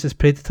humans as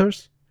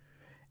predators.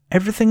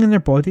 Everything in their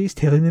body is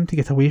telling them to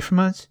get away from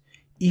us,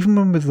 even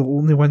when we're the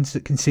only ones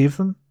that can save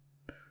them.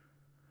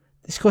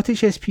 The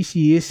Scottish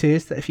SPCA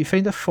says that if you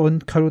find a fawn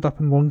curled up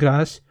in long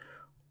grass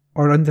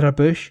or under a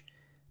bush,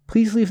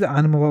 please leave the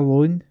animal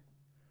alone.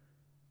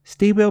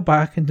 Stay well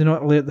back and do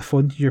not alert the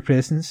fawn to your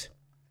presence.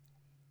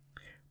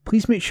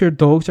 Please make sure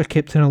dogs are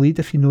kept in a lead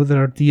if you know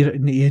there are deer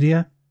in the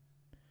area.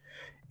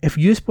 If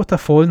you spot a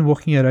fawn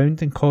walking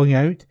around and calling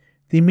out,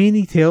 they may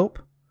need help.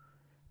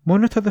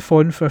 Monitor the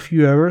fawn for a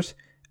few hours,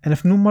 and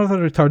if no mother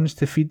returns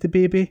to feed the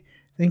baby,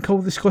 then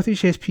call the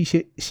Scottish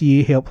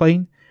SPCA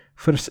helpline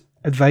for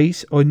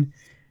advice on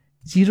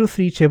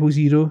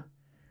 03000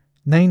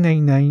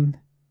 999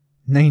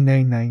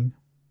 999.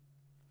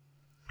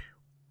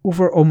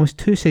 Over almost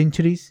 2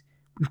 centuries,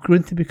 we've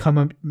grown to become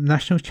a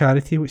national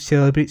charity which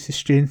celebrates the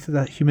strength of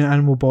that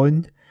human-animal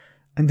bond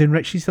and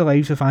enriches the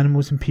lives of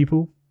animals and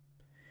people.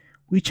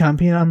 We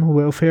champion animal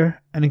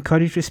welfare and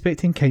encourage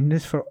respect and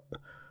kindness for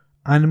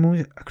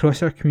animals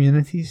across our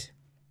communities.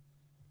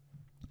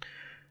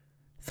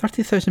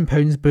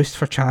 £30,000 boost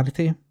for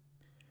charity.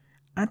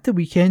 At the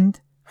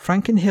weekend,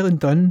 Frank and Helen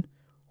Dunn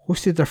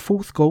hosted their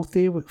 4th golf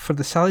day for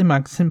the Sally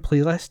Magdson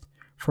Playlist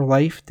for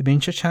Life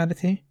Dementia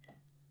Charity.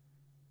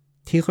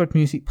 Tailored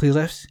music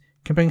playlists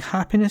can bring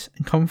happiness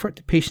and comfort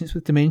to patients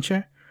with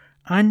dementia,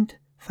 and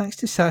thanks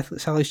to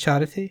Sally's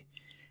charity,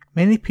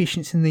 many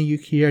patients in the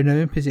UK are now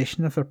in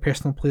possession of their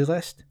personal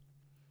playlist.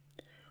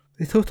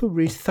 The total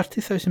raised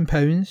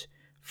 £30,000,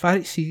 far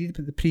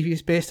exceeded the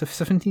previous best of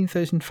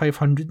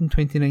 £17,500 in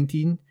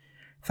 2019,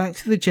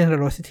 thanks to the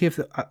generosity of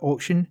the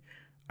auction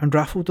and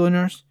raffle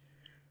donors,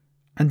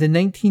 and the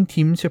 19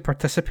 teams who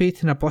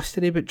participate in a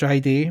blustery but dry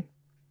day.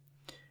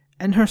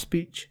 In her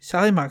speech,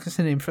 Sally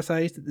Magnuson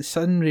emphasised that the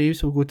Sun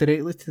Raves will go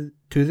directly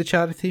to the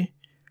charity.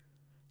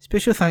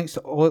 Special thanks to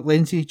all at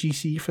Lenzie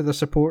GC for their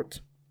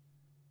support.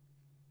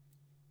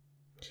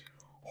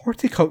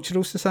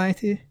 Horticultural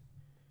Society.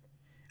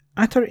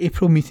 At our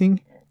April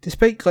meeting,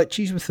 despite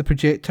glitches with the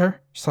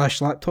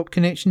projector/laptop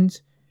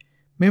connections,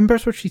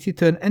 members were treated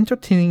to an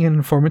entertaining and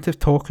informative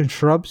talk on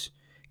shrubs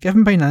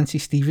given by Nancy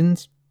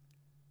Stevens.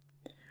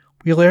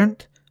 We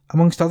learnt,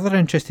 amongst other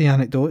interesting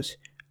anecdotes,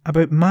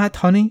 about mad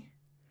honey.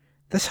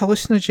 This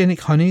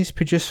hallucinogenic honey is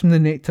produced from the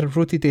nectar of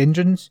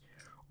rhododendrons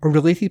or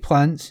related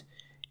plants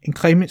in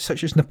climates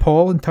such as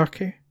Nepal and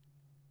Turkey.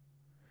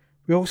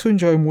 We also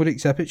enjoy more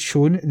exhibits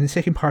shown in the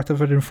second part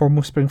of our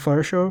informal spring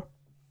flower show.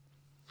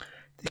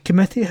 The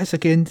committee has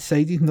again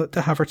decided not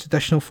to have our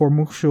traditional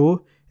formal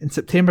show in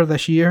September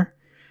this year,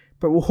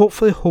 but will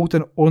hopefully hold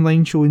an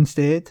online show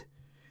instead,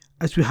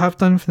 as we have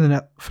done for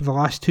the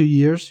last 2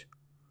 years.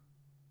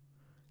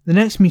 The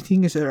next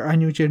meeting is our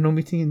annual general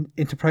meeting in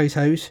Enterprise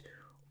House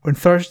on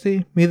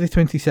Thursday, May the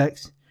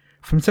 26th,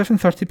 from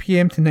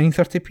 7:30pm to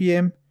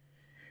 9:30pm,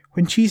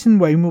 when cheese and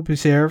wine will be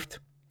served.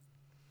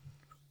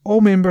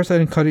 All members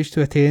are encouraged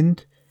to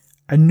attend,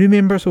 and new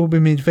members will be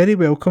made very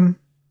welcome.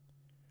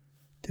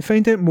 To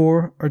find out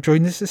more or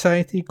join the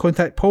society,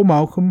 contact Paul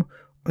Malcolm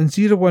on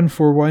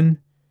 0141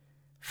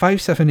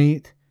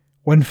 578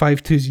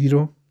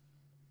 1520.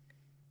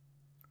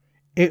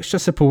 Extra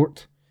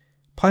support.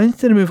 Plans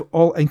to remove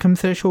all income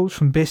thresholds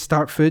from Best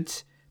Start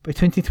Foods by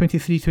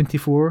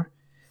 2023-24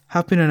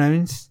 have been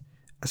announced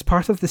as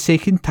part of the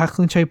second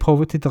Tackling Child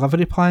Poverty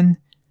Delivery Plan,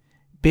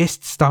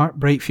 Best Start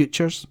Bright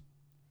Futures.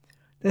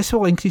 This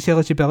will increase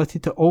eligibility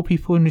to all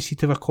people in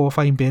receipt of a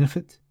qualifying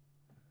benefit.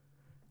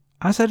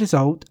 As a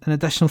result, an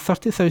additional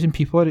 30,000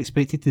 people are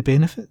expected to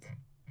benefit.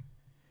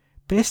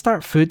 Best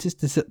Start Foods is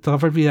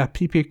delivered via a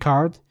prepaid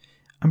card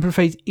and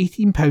provides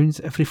 £18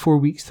 every 4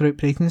 weeks throughout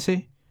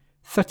pregnancy,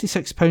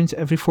 £36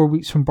 every 4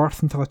 weeks from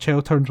birth until a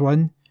child turns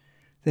 1,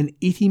 then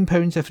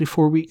 £18 every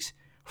 4 weeks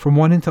from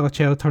 1 until a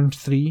child turns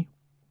 3.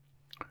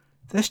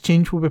 This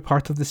change will be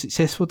part of the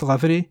successful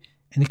delivery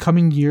in the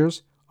coming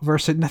years of our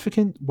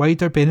significant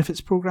wider benefits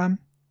programme.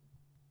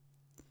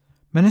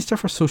 Minister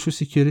for Social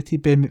Security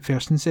Ben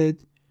McPherson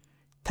said,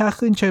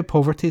 "Tackling child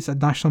poverty is a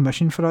national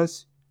mission for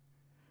us.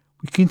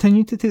 We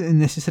continue to take the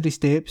necessary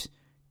steps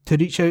to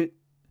reach out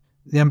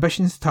the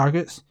ambitious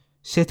targets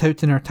set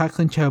out in our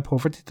Tackling Child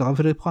Poverty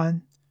Delivery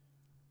Plan.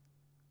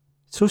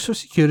 Social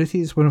Security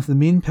is one of the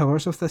main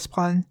pillars of this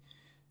plan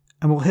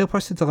and will help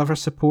us to deliver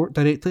support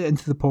directly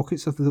into the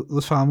pockets of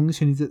those families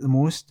who need it the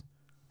most.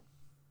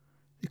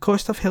 The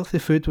cost of healthy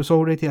food was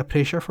already a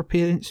pressure for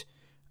parents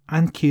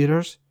and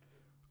carers,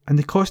 and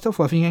the cost of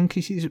living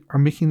increases are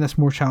making this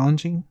more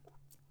challenging.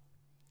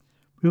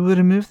 We will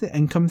remove the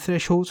income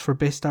thresholds for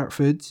Best Start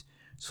Foods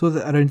so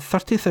that around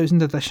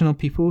 30,000 additional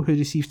people who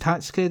receive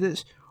tax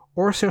credits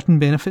or certain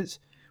benefits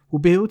will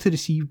be able to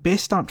receive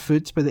Best Start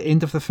Foods by the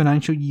end of the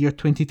financial year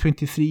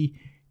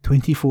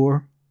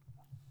 2023-24.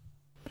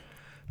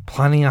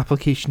 Planning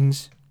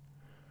applications.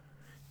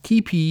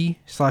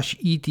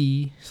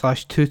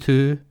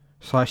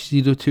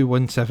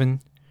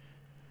 KP/ED/22/0217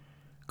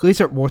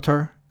 Glazert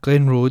Water,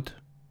 Glen Road,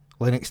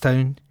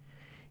 Lennoxtown,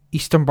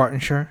 Eastern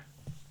Bartonshire.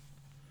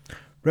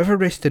 River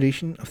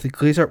restoration of the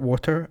Glazert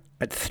Water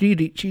at 3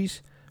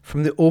 reaches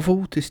from the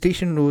Oval to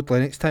Station Road,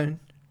 Lennoxtown.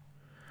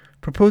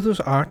 Proposals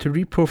are to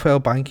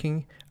reprofile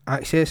banking,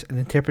 access and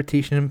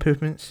interpretation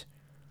improvements,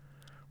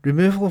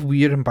 removal of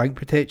weir and bank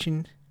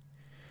protection,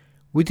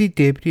 wooded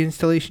debris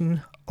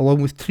installation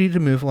along with tree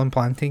removal and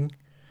planting,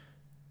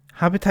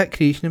 habitat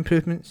creation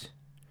improvements,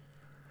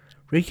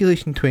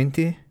 Regulation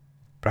 20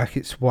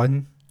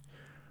 (1)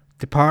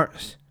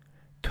 departs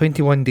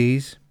 21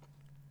 days.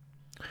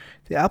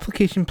 The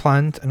application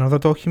plans and other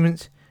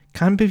documents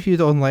can be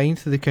viewed online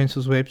through the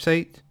Council's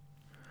website.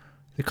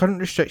 The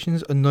current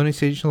restrictions on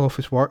non-essential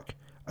office work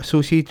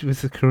associated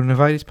with the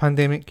coronavirus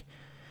pandemic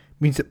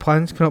means that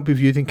plans cannot be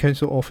viewed in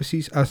Council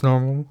offices as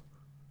normal.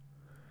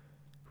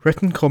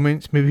 Written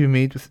comments may be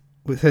made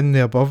within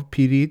the above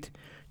period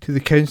to the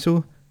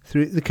Council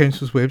through the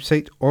Council's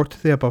website or to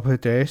the above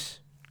address.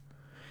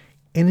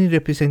 Any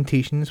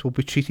representations will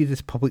be treated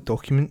as public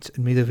documents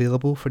and made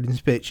available for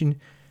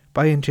inspection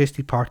by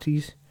interested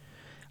parties,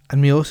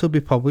 and may also be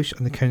published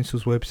on the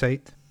Council's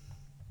website.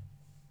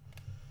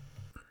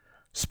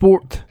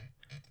 Sport.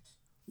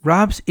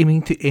 Rabs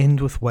aiming to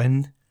end with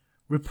win.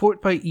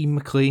 Report by Ian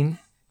McLean.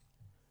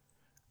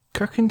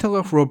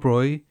 Kirkintilloch Rob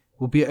Roy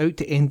will be out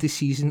to end the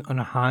season on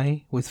a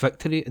high with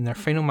victory in their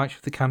final match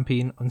of the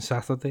campaign on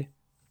Saturday.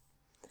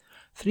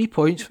 3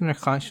 points from their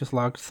clash with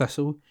Largs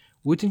Thistle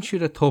would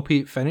ensure a top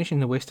 8 finish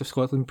in the West of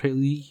Scotland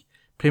League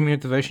Premier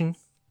Division,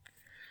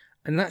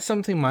 and that's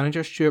something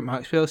manager Stuart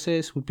Maxwell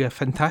says would be a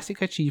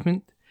fantastic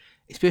achievement,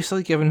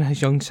 especially given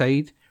his young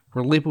side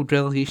were labelled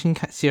relegation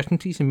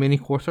certainties in many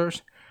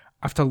quarters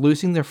after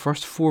losing their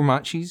first 4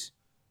 matches.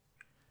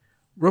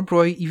 Rob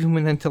Roy even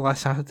went into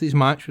last Saturday's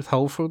match with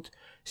Halford,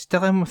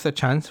 still in with a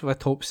chance of a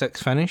top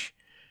 6 finish,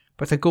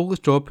 but a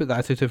goalless draw put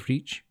that out of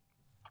reach.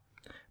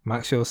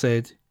 Maxwell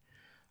said,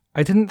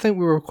 "I didn't think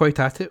we were quite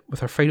at it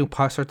with our final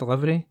pass or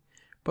delivery,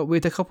 but we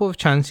had a couple of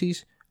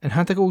chances and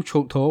had a goal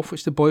choked off,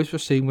 which the boys were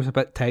saying was a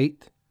bit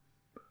tight.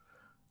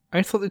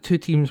 I thought the two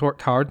teams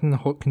worked hard in the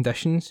hot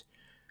conditions,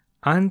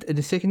 and in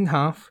the second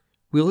half,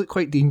 we looked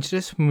quite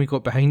dangerous when we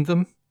got behind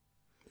them.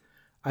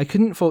 I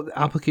couldn't fault the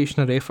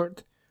application or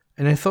effort,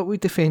 and I thought we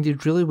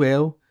defended really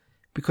well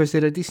because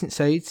they're a decent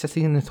side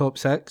sitting in the top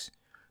 6,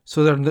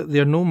 so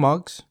they're no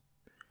mugs.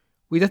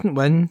 We didn't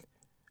win,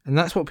 and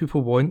that's what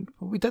people want,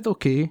 but we did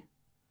okay.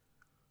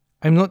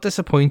 I'm not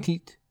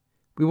disappointed.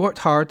 We worked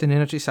hard in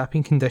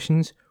energy-sapping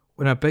conditions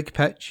on a big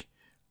pitch,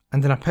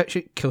 and in a pitch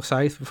at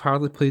Kilsyth we've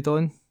hardly played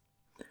on,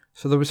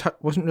 so there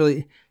wasn't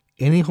really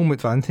any home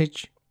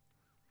advantage.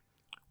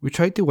 We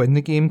tried to win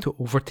the game to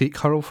overtake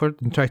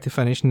Hurlford and try to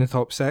finish in the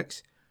top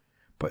 6,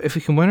 but if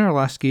we can win our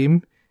last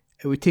game,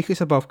 it would take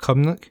us above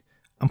Cumnock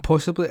and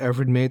possibly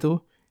Irvine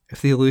Meadow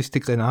if they lose to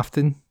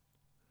Glenafton.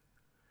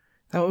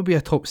 That would be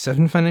a top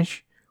 7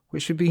 finish,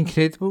 which would be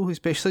incredible,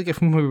 especially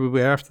given where we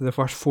were after the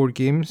first 4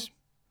 games.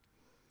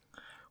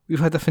 We've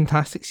had a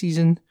fantastic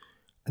season,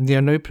 and they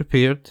are now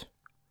prepared.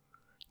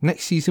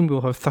 Next season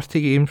we'll have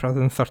 30 games rather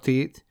than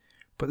 38,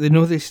 but they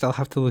know they still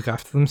have to look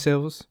after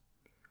themselves.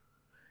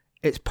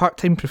 It's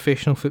part-time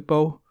professional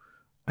football,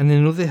 and they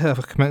know they have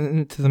a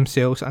commitment to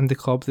themselves and the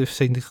club they've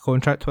signed a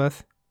contract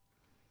with.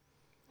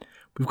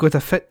 We've got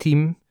a fit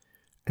team,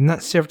 and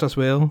that's served us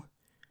well,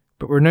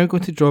 but we're now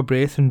going to draw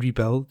breath and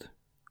rebuild.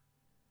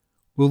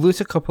 We'll lose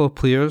a couple of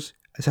players,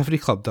 as every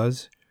club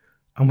does,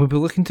 and we'll be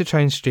looking to try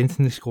and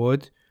strengthen the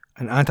squad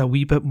and add a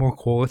wee bit more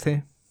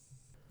quality."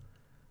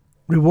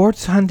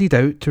 Rewards handed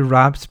out to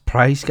Rab's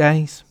prize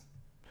guys.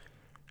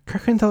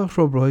 Kirkcaldy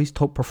Rob Roy's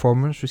top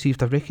performers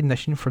received a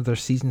recognition for their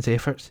season's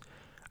efforts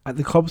at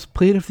the club's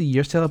Player of the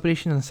Year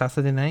celebration on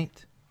Saturday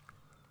night.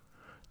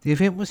 The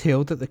event was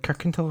held at the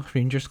Kirkcaldy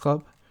Rangers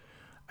Club,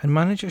 and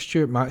manager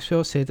Stuart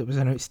Maxwell said it was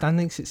an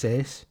outstanding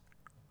success.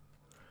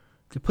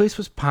 The place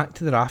was packed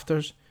to the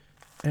rafters,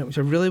 and it was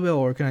a really well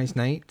organised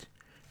night,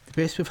 the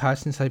best we've had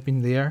since I've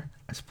been there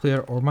as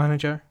player or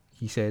manager,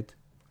 he said.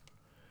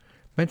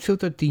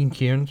 Midfielder Dean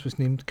Cairns was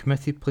named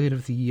Committee Player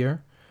of the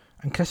Year,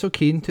 and Chris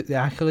O'Kane took the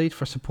accolade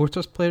for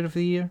Supporters Player of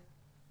the Year.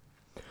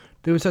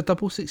 There was a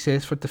double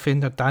success for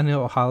defender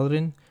Daniel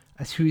O'Halloran,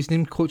 as he was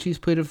named Coaches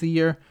Player of the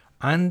Year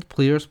and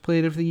Players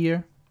Player of the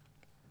Year.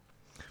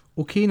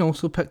 O'Kane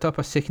also picked up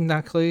a second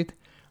accolade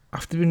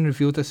after being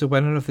revealed as the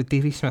winner of the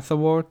Davy Smith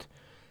Award,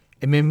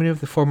 in memory of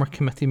the former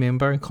committee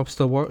member and club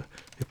stalwart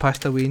who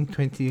passed away in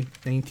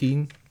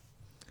 2019.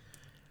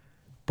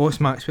 Boss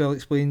Maxwell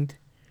explained,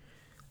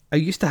 "I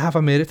used to have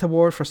a merit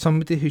award for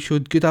somebody who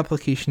showed good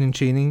application in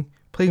training,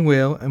 playing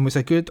well, and was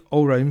a good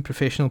all-round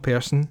professional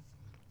person.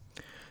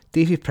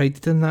 Davy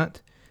prided in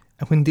that,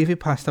 and when Davy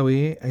passed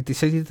away, I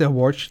decided the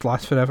award should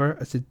last forever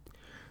as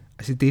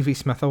the Davy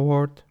Smith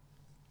Award."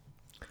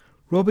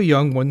 Robbie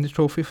Young won the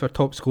trophy for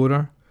top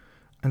scorer,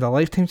 and a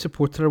Lifetime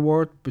Supporter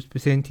Award was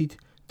presented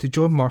to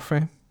John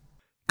Murphy.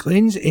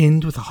 Glens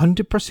end with a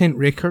 100%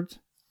 record.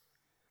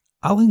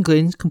 Alan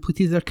Glens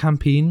completed their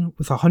campaign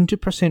with a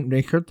 100%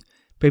 record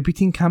by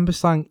beating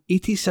Cambuslang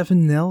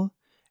 87-0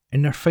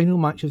 in their final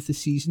match of the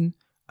season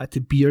at the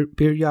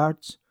Bear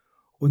Yards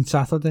on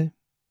Saturday.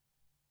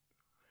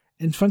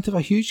 In front of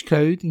a huge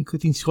crowd,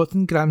 including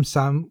Scotland Grand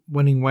Slam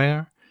winning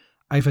winner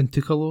Ivan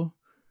Tukalo,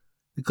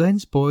 the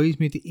Glens boys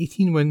made it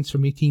 18 wins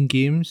from 18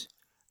 games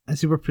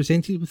as they were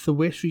presented with the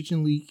West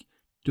Region League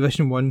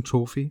Division 1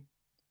 trophy.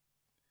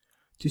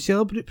 To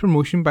celebrate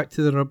promotion back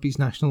to the Rugby's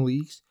National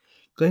Leagues,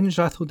 Glens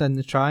rattled in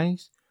the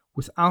tries,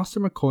 with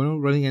Alistair McConnell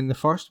running in the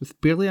first with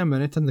barely a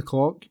minute on the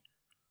clock.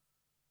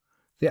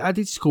 They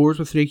added scores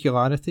with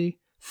regularity,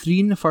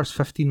 3 in the first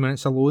 15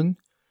 minutes alone,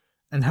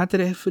 and had the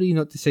referee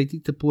not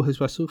decided to blow his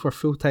whistle for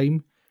full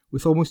time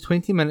with almost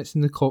 20 minutes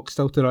in the clock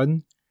still to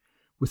run,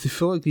 with the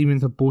full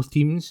agreement of both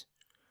teams,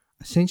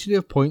 a century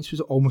of points was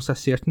almost a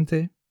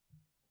certainty.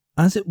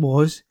 As it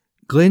was,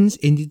 Glens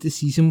ended the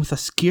season with a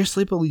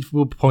scarcely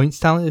believable points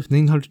tally of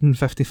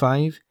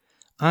 955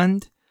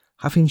 and,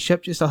 having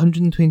shipped just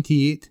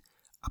 128,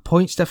 a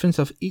points difference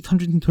of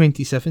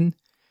 827,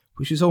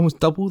 which is almost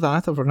double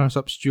that of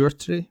runners-up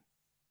Stewartry.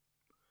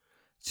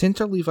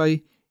 Centre Levi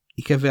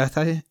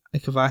Ikavati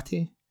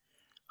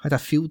had a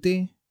field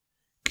day,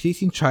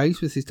 creating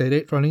tries with his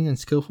direct running and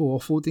skillful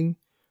offloading,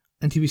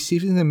 and he was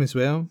saving them as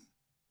well.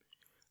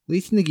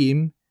 Late in the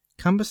game,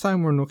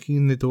 Cambuslang were knocking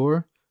on the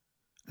door,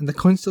 and the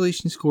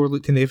consolation score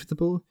looked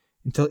inevitable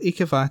until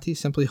Ikavati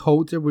simply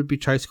hauled their would-be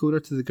try-scorer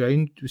to the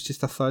ground with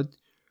just a thud,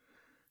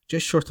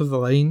 just short of the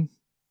line.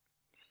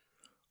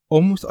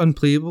 Almost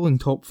unplayable in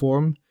top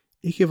form,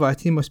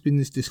 Ikavati must be in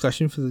this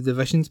discussion for the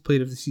Division's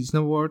Player of the Season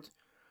award,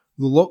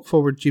 though lock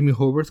forward Jamie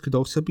Haworth could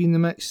also be in the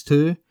mix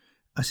too,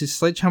 as his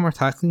sledgehammer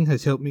tackling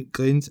has helped make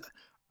Glens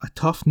a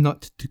tough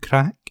nut to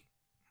crack.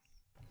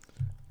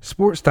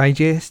 Sports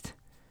Digest.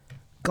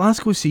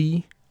 Glasgow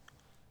City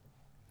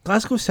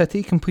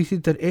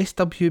completed their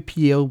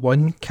SWPL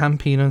 1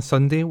 campaign on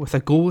Sunday with a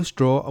goalless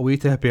draw away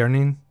to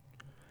Hibernian.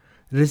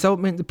 The result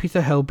meant the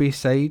Peter Hill-based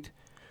side,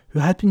 who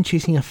had been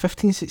chasing a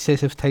 15th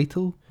successive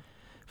title,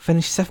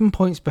 finished 7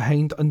 points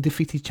behind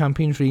undefeated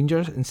champions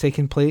Rangers in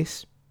second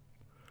place.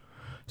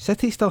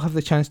 City still have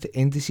the chance to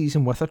end the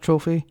season with a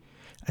trophy,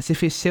 as they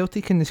face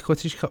Celtic in the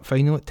Scottish Cup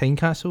final at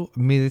Tynecastle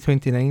on May the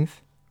 29th.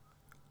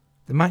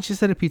 The match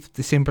is a repeat of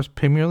December's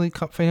Premier League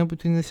Cup final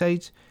between the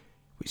sides,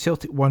 which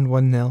Celtic won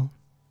 1-0.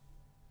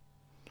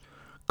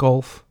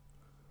 Golf.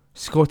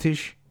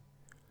 Scottish.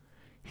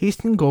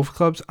 Hastings Golf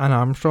Club's Anne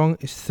Armstrong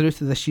is through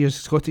to this year's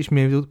Scottish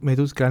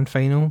Medals Grand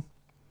Final.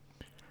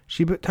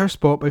 She booked her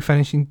spot by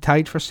finishing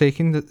tied for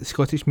second at the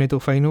Scottish Medal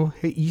Final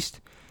East,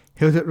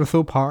 held at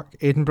Ruthall Park,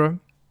 Edinburgh.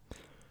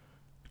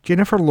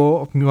 Jennifer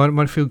Law of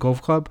Murfield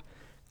Golf Club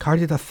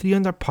carded a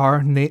 3-under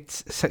par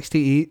nets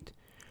 68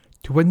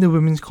 to win the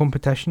women's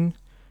competition,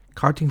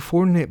 carding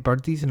 4 net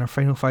birdies in her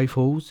final 5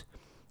 holes,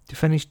 to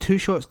finish 2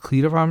 shots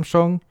clear of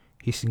Armstrong,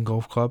 Hastings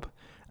Golf Club,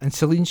 and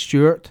Celine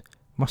Stewart,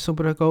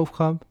 Musselburgh Golf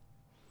Club.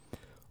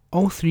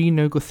 All 3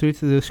 now go through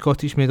to the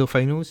Scottish Medal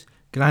Finals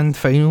Grand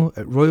Final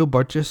at Royal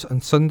Burgess on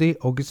Sunday,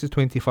 August the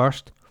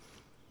 21st.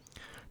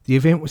 The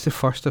event was the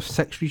first of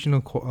 6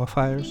 regional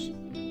qualifiers.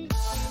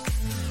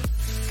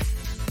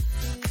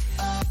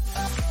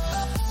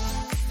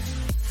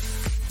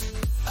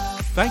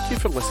 Thank you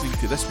for listening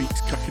to this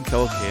week's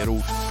Kirkintilloch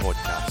Herald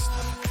podcast,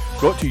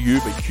 brought to you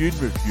by Q &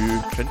 Review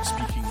Print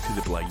Speaking to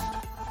the Blind.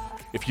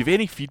 If you've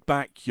any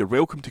feedback, you're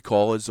welcome to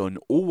call us on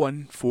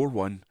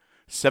 0141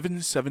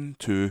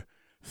 772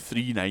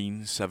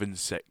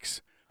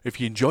 3976. If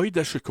you enjoyed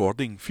this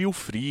recording, feel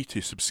free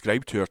to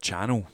subscribe to our channel.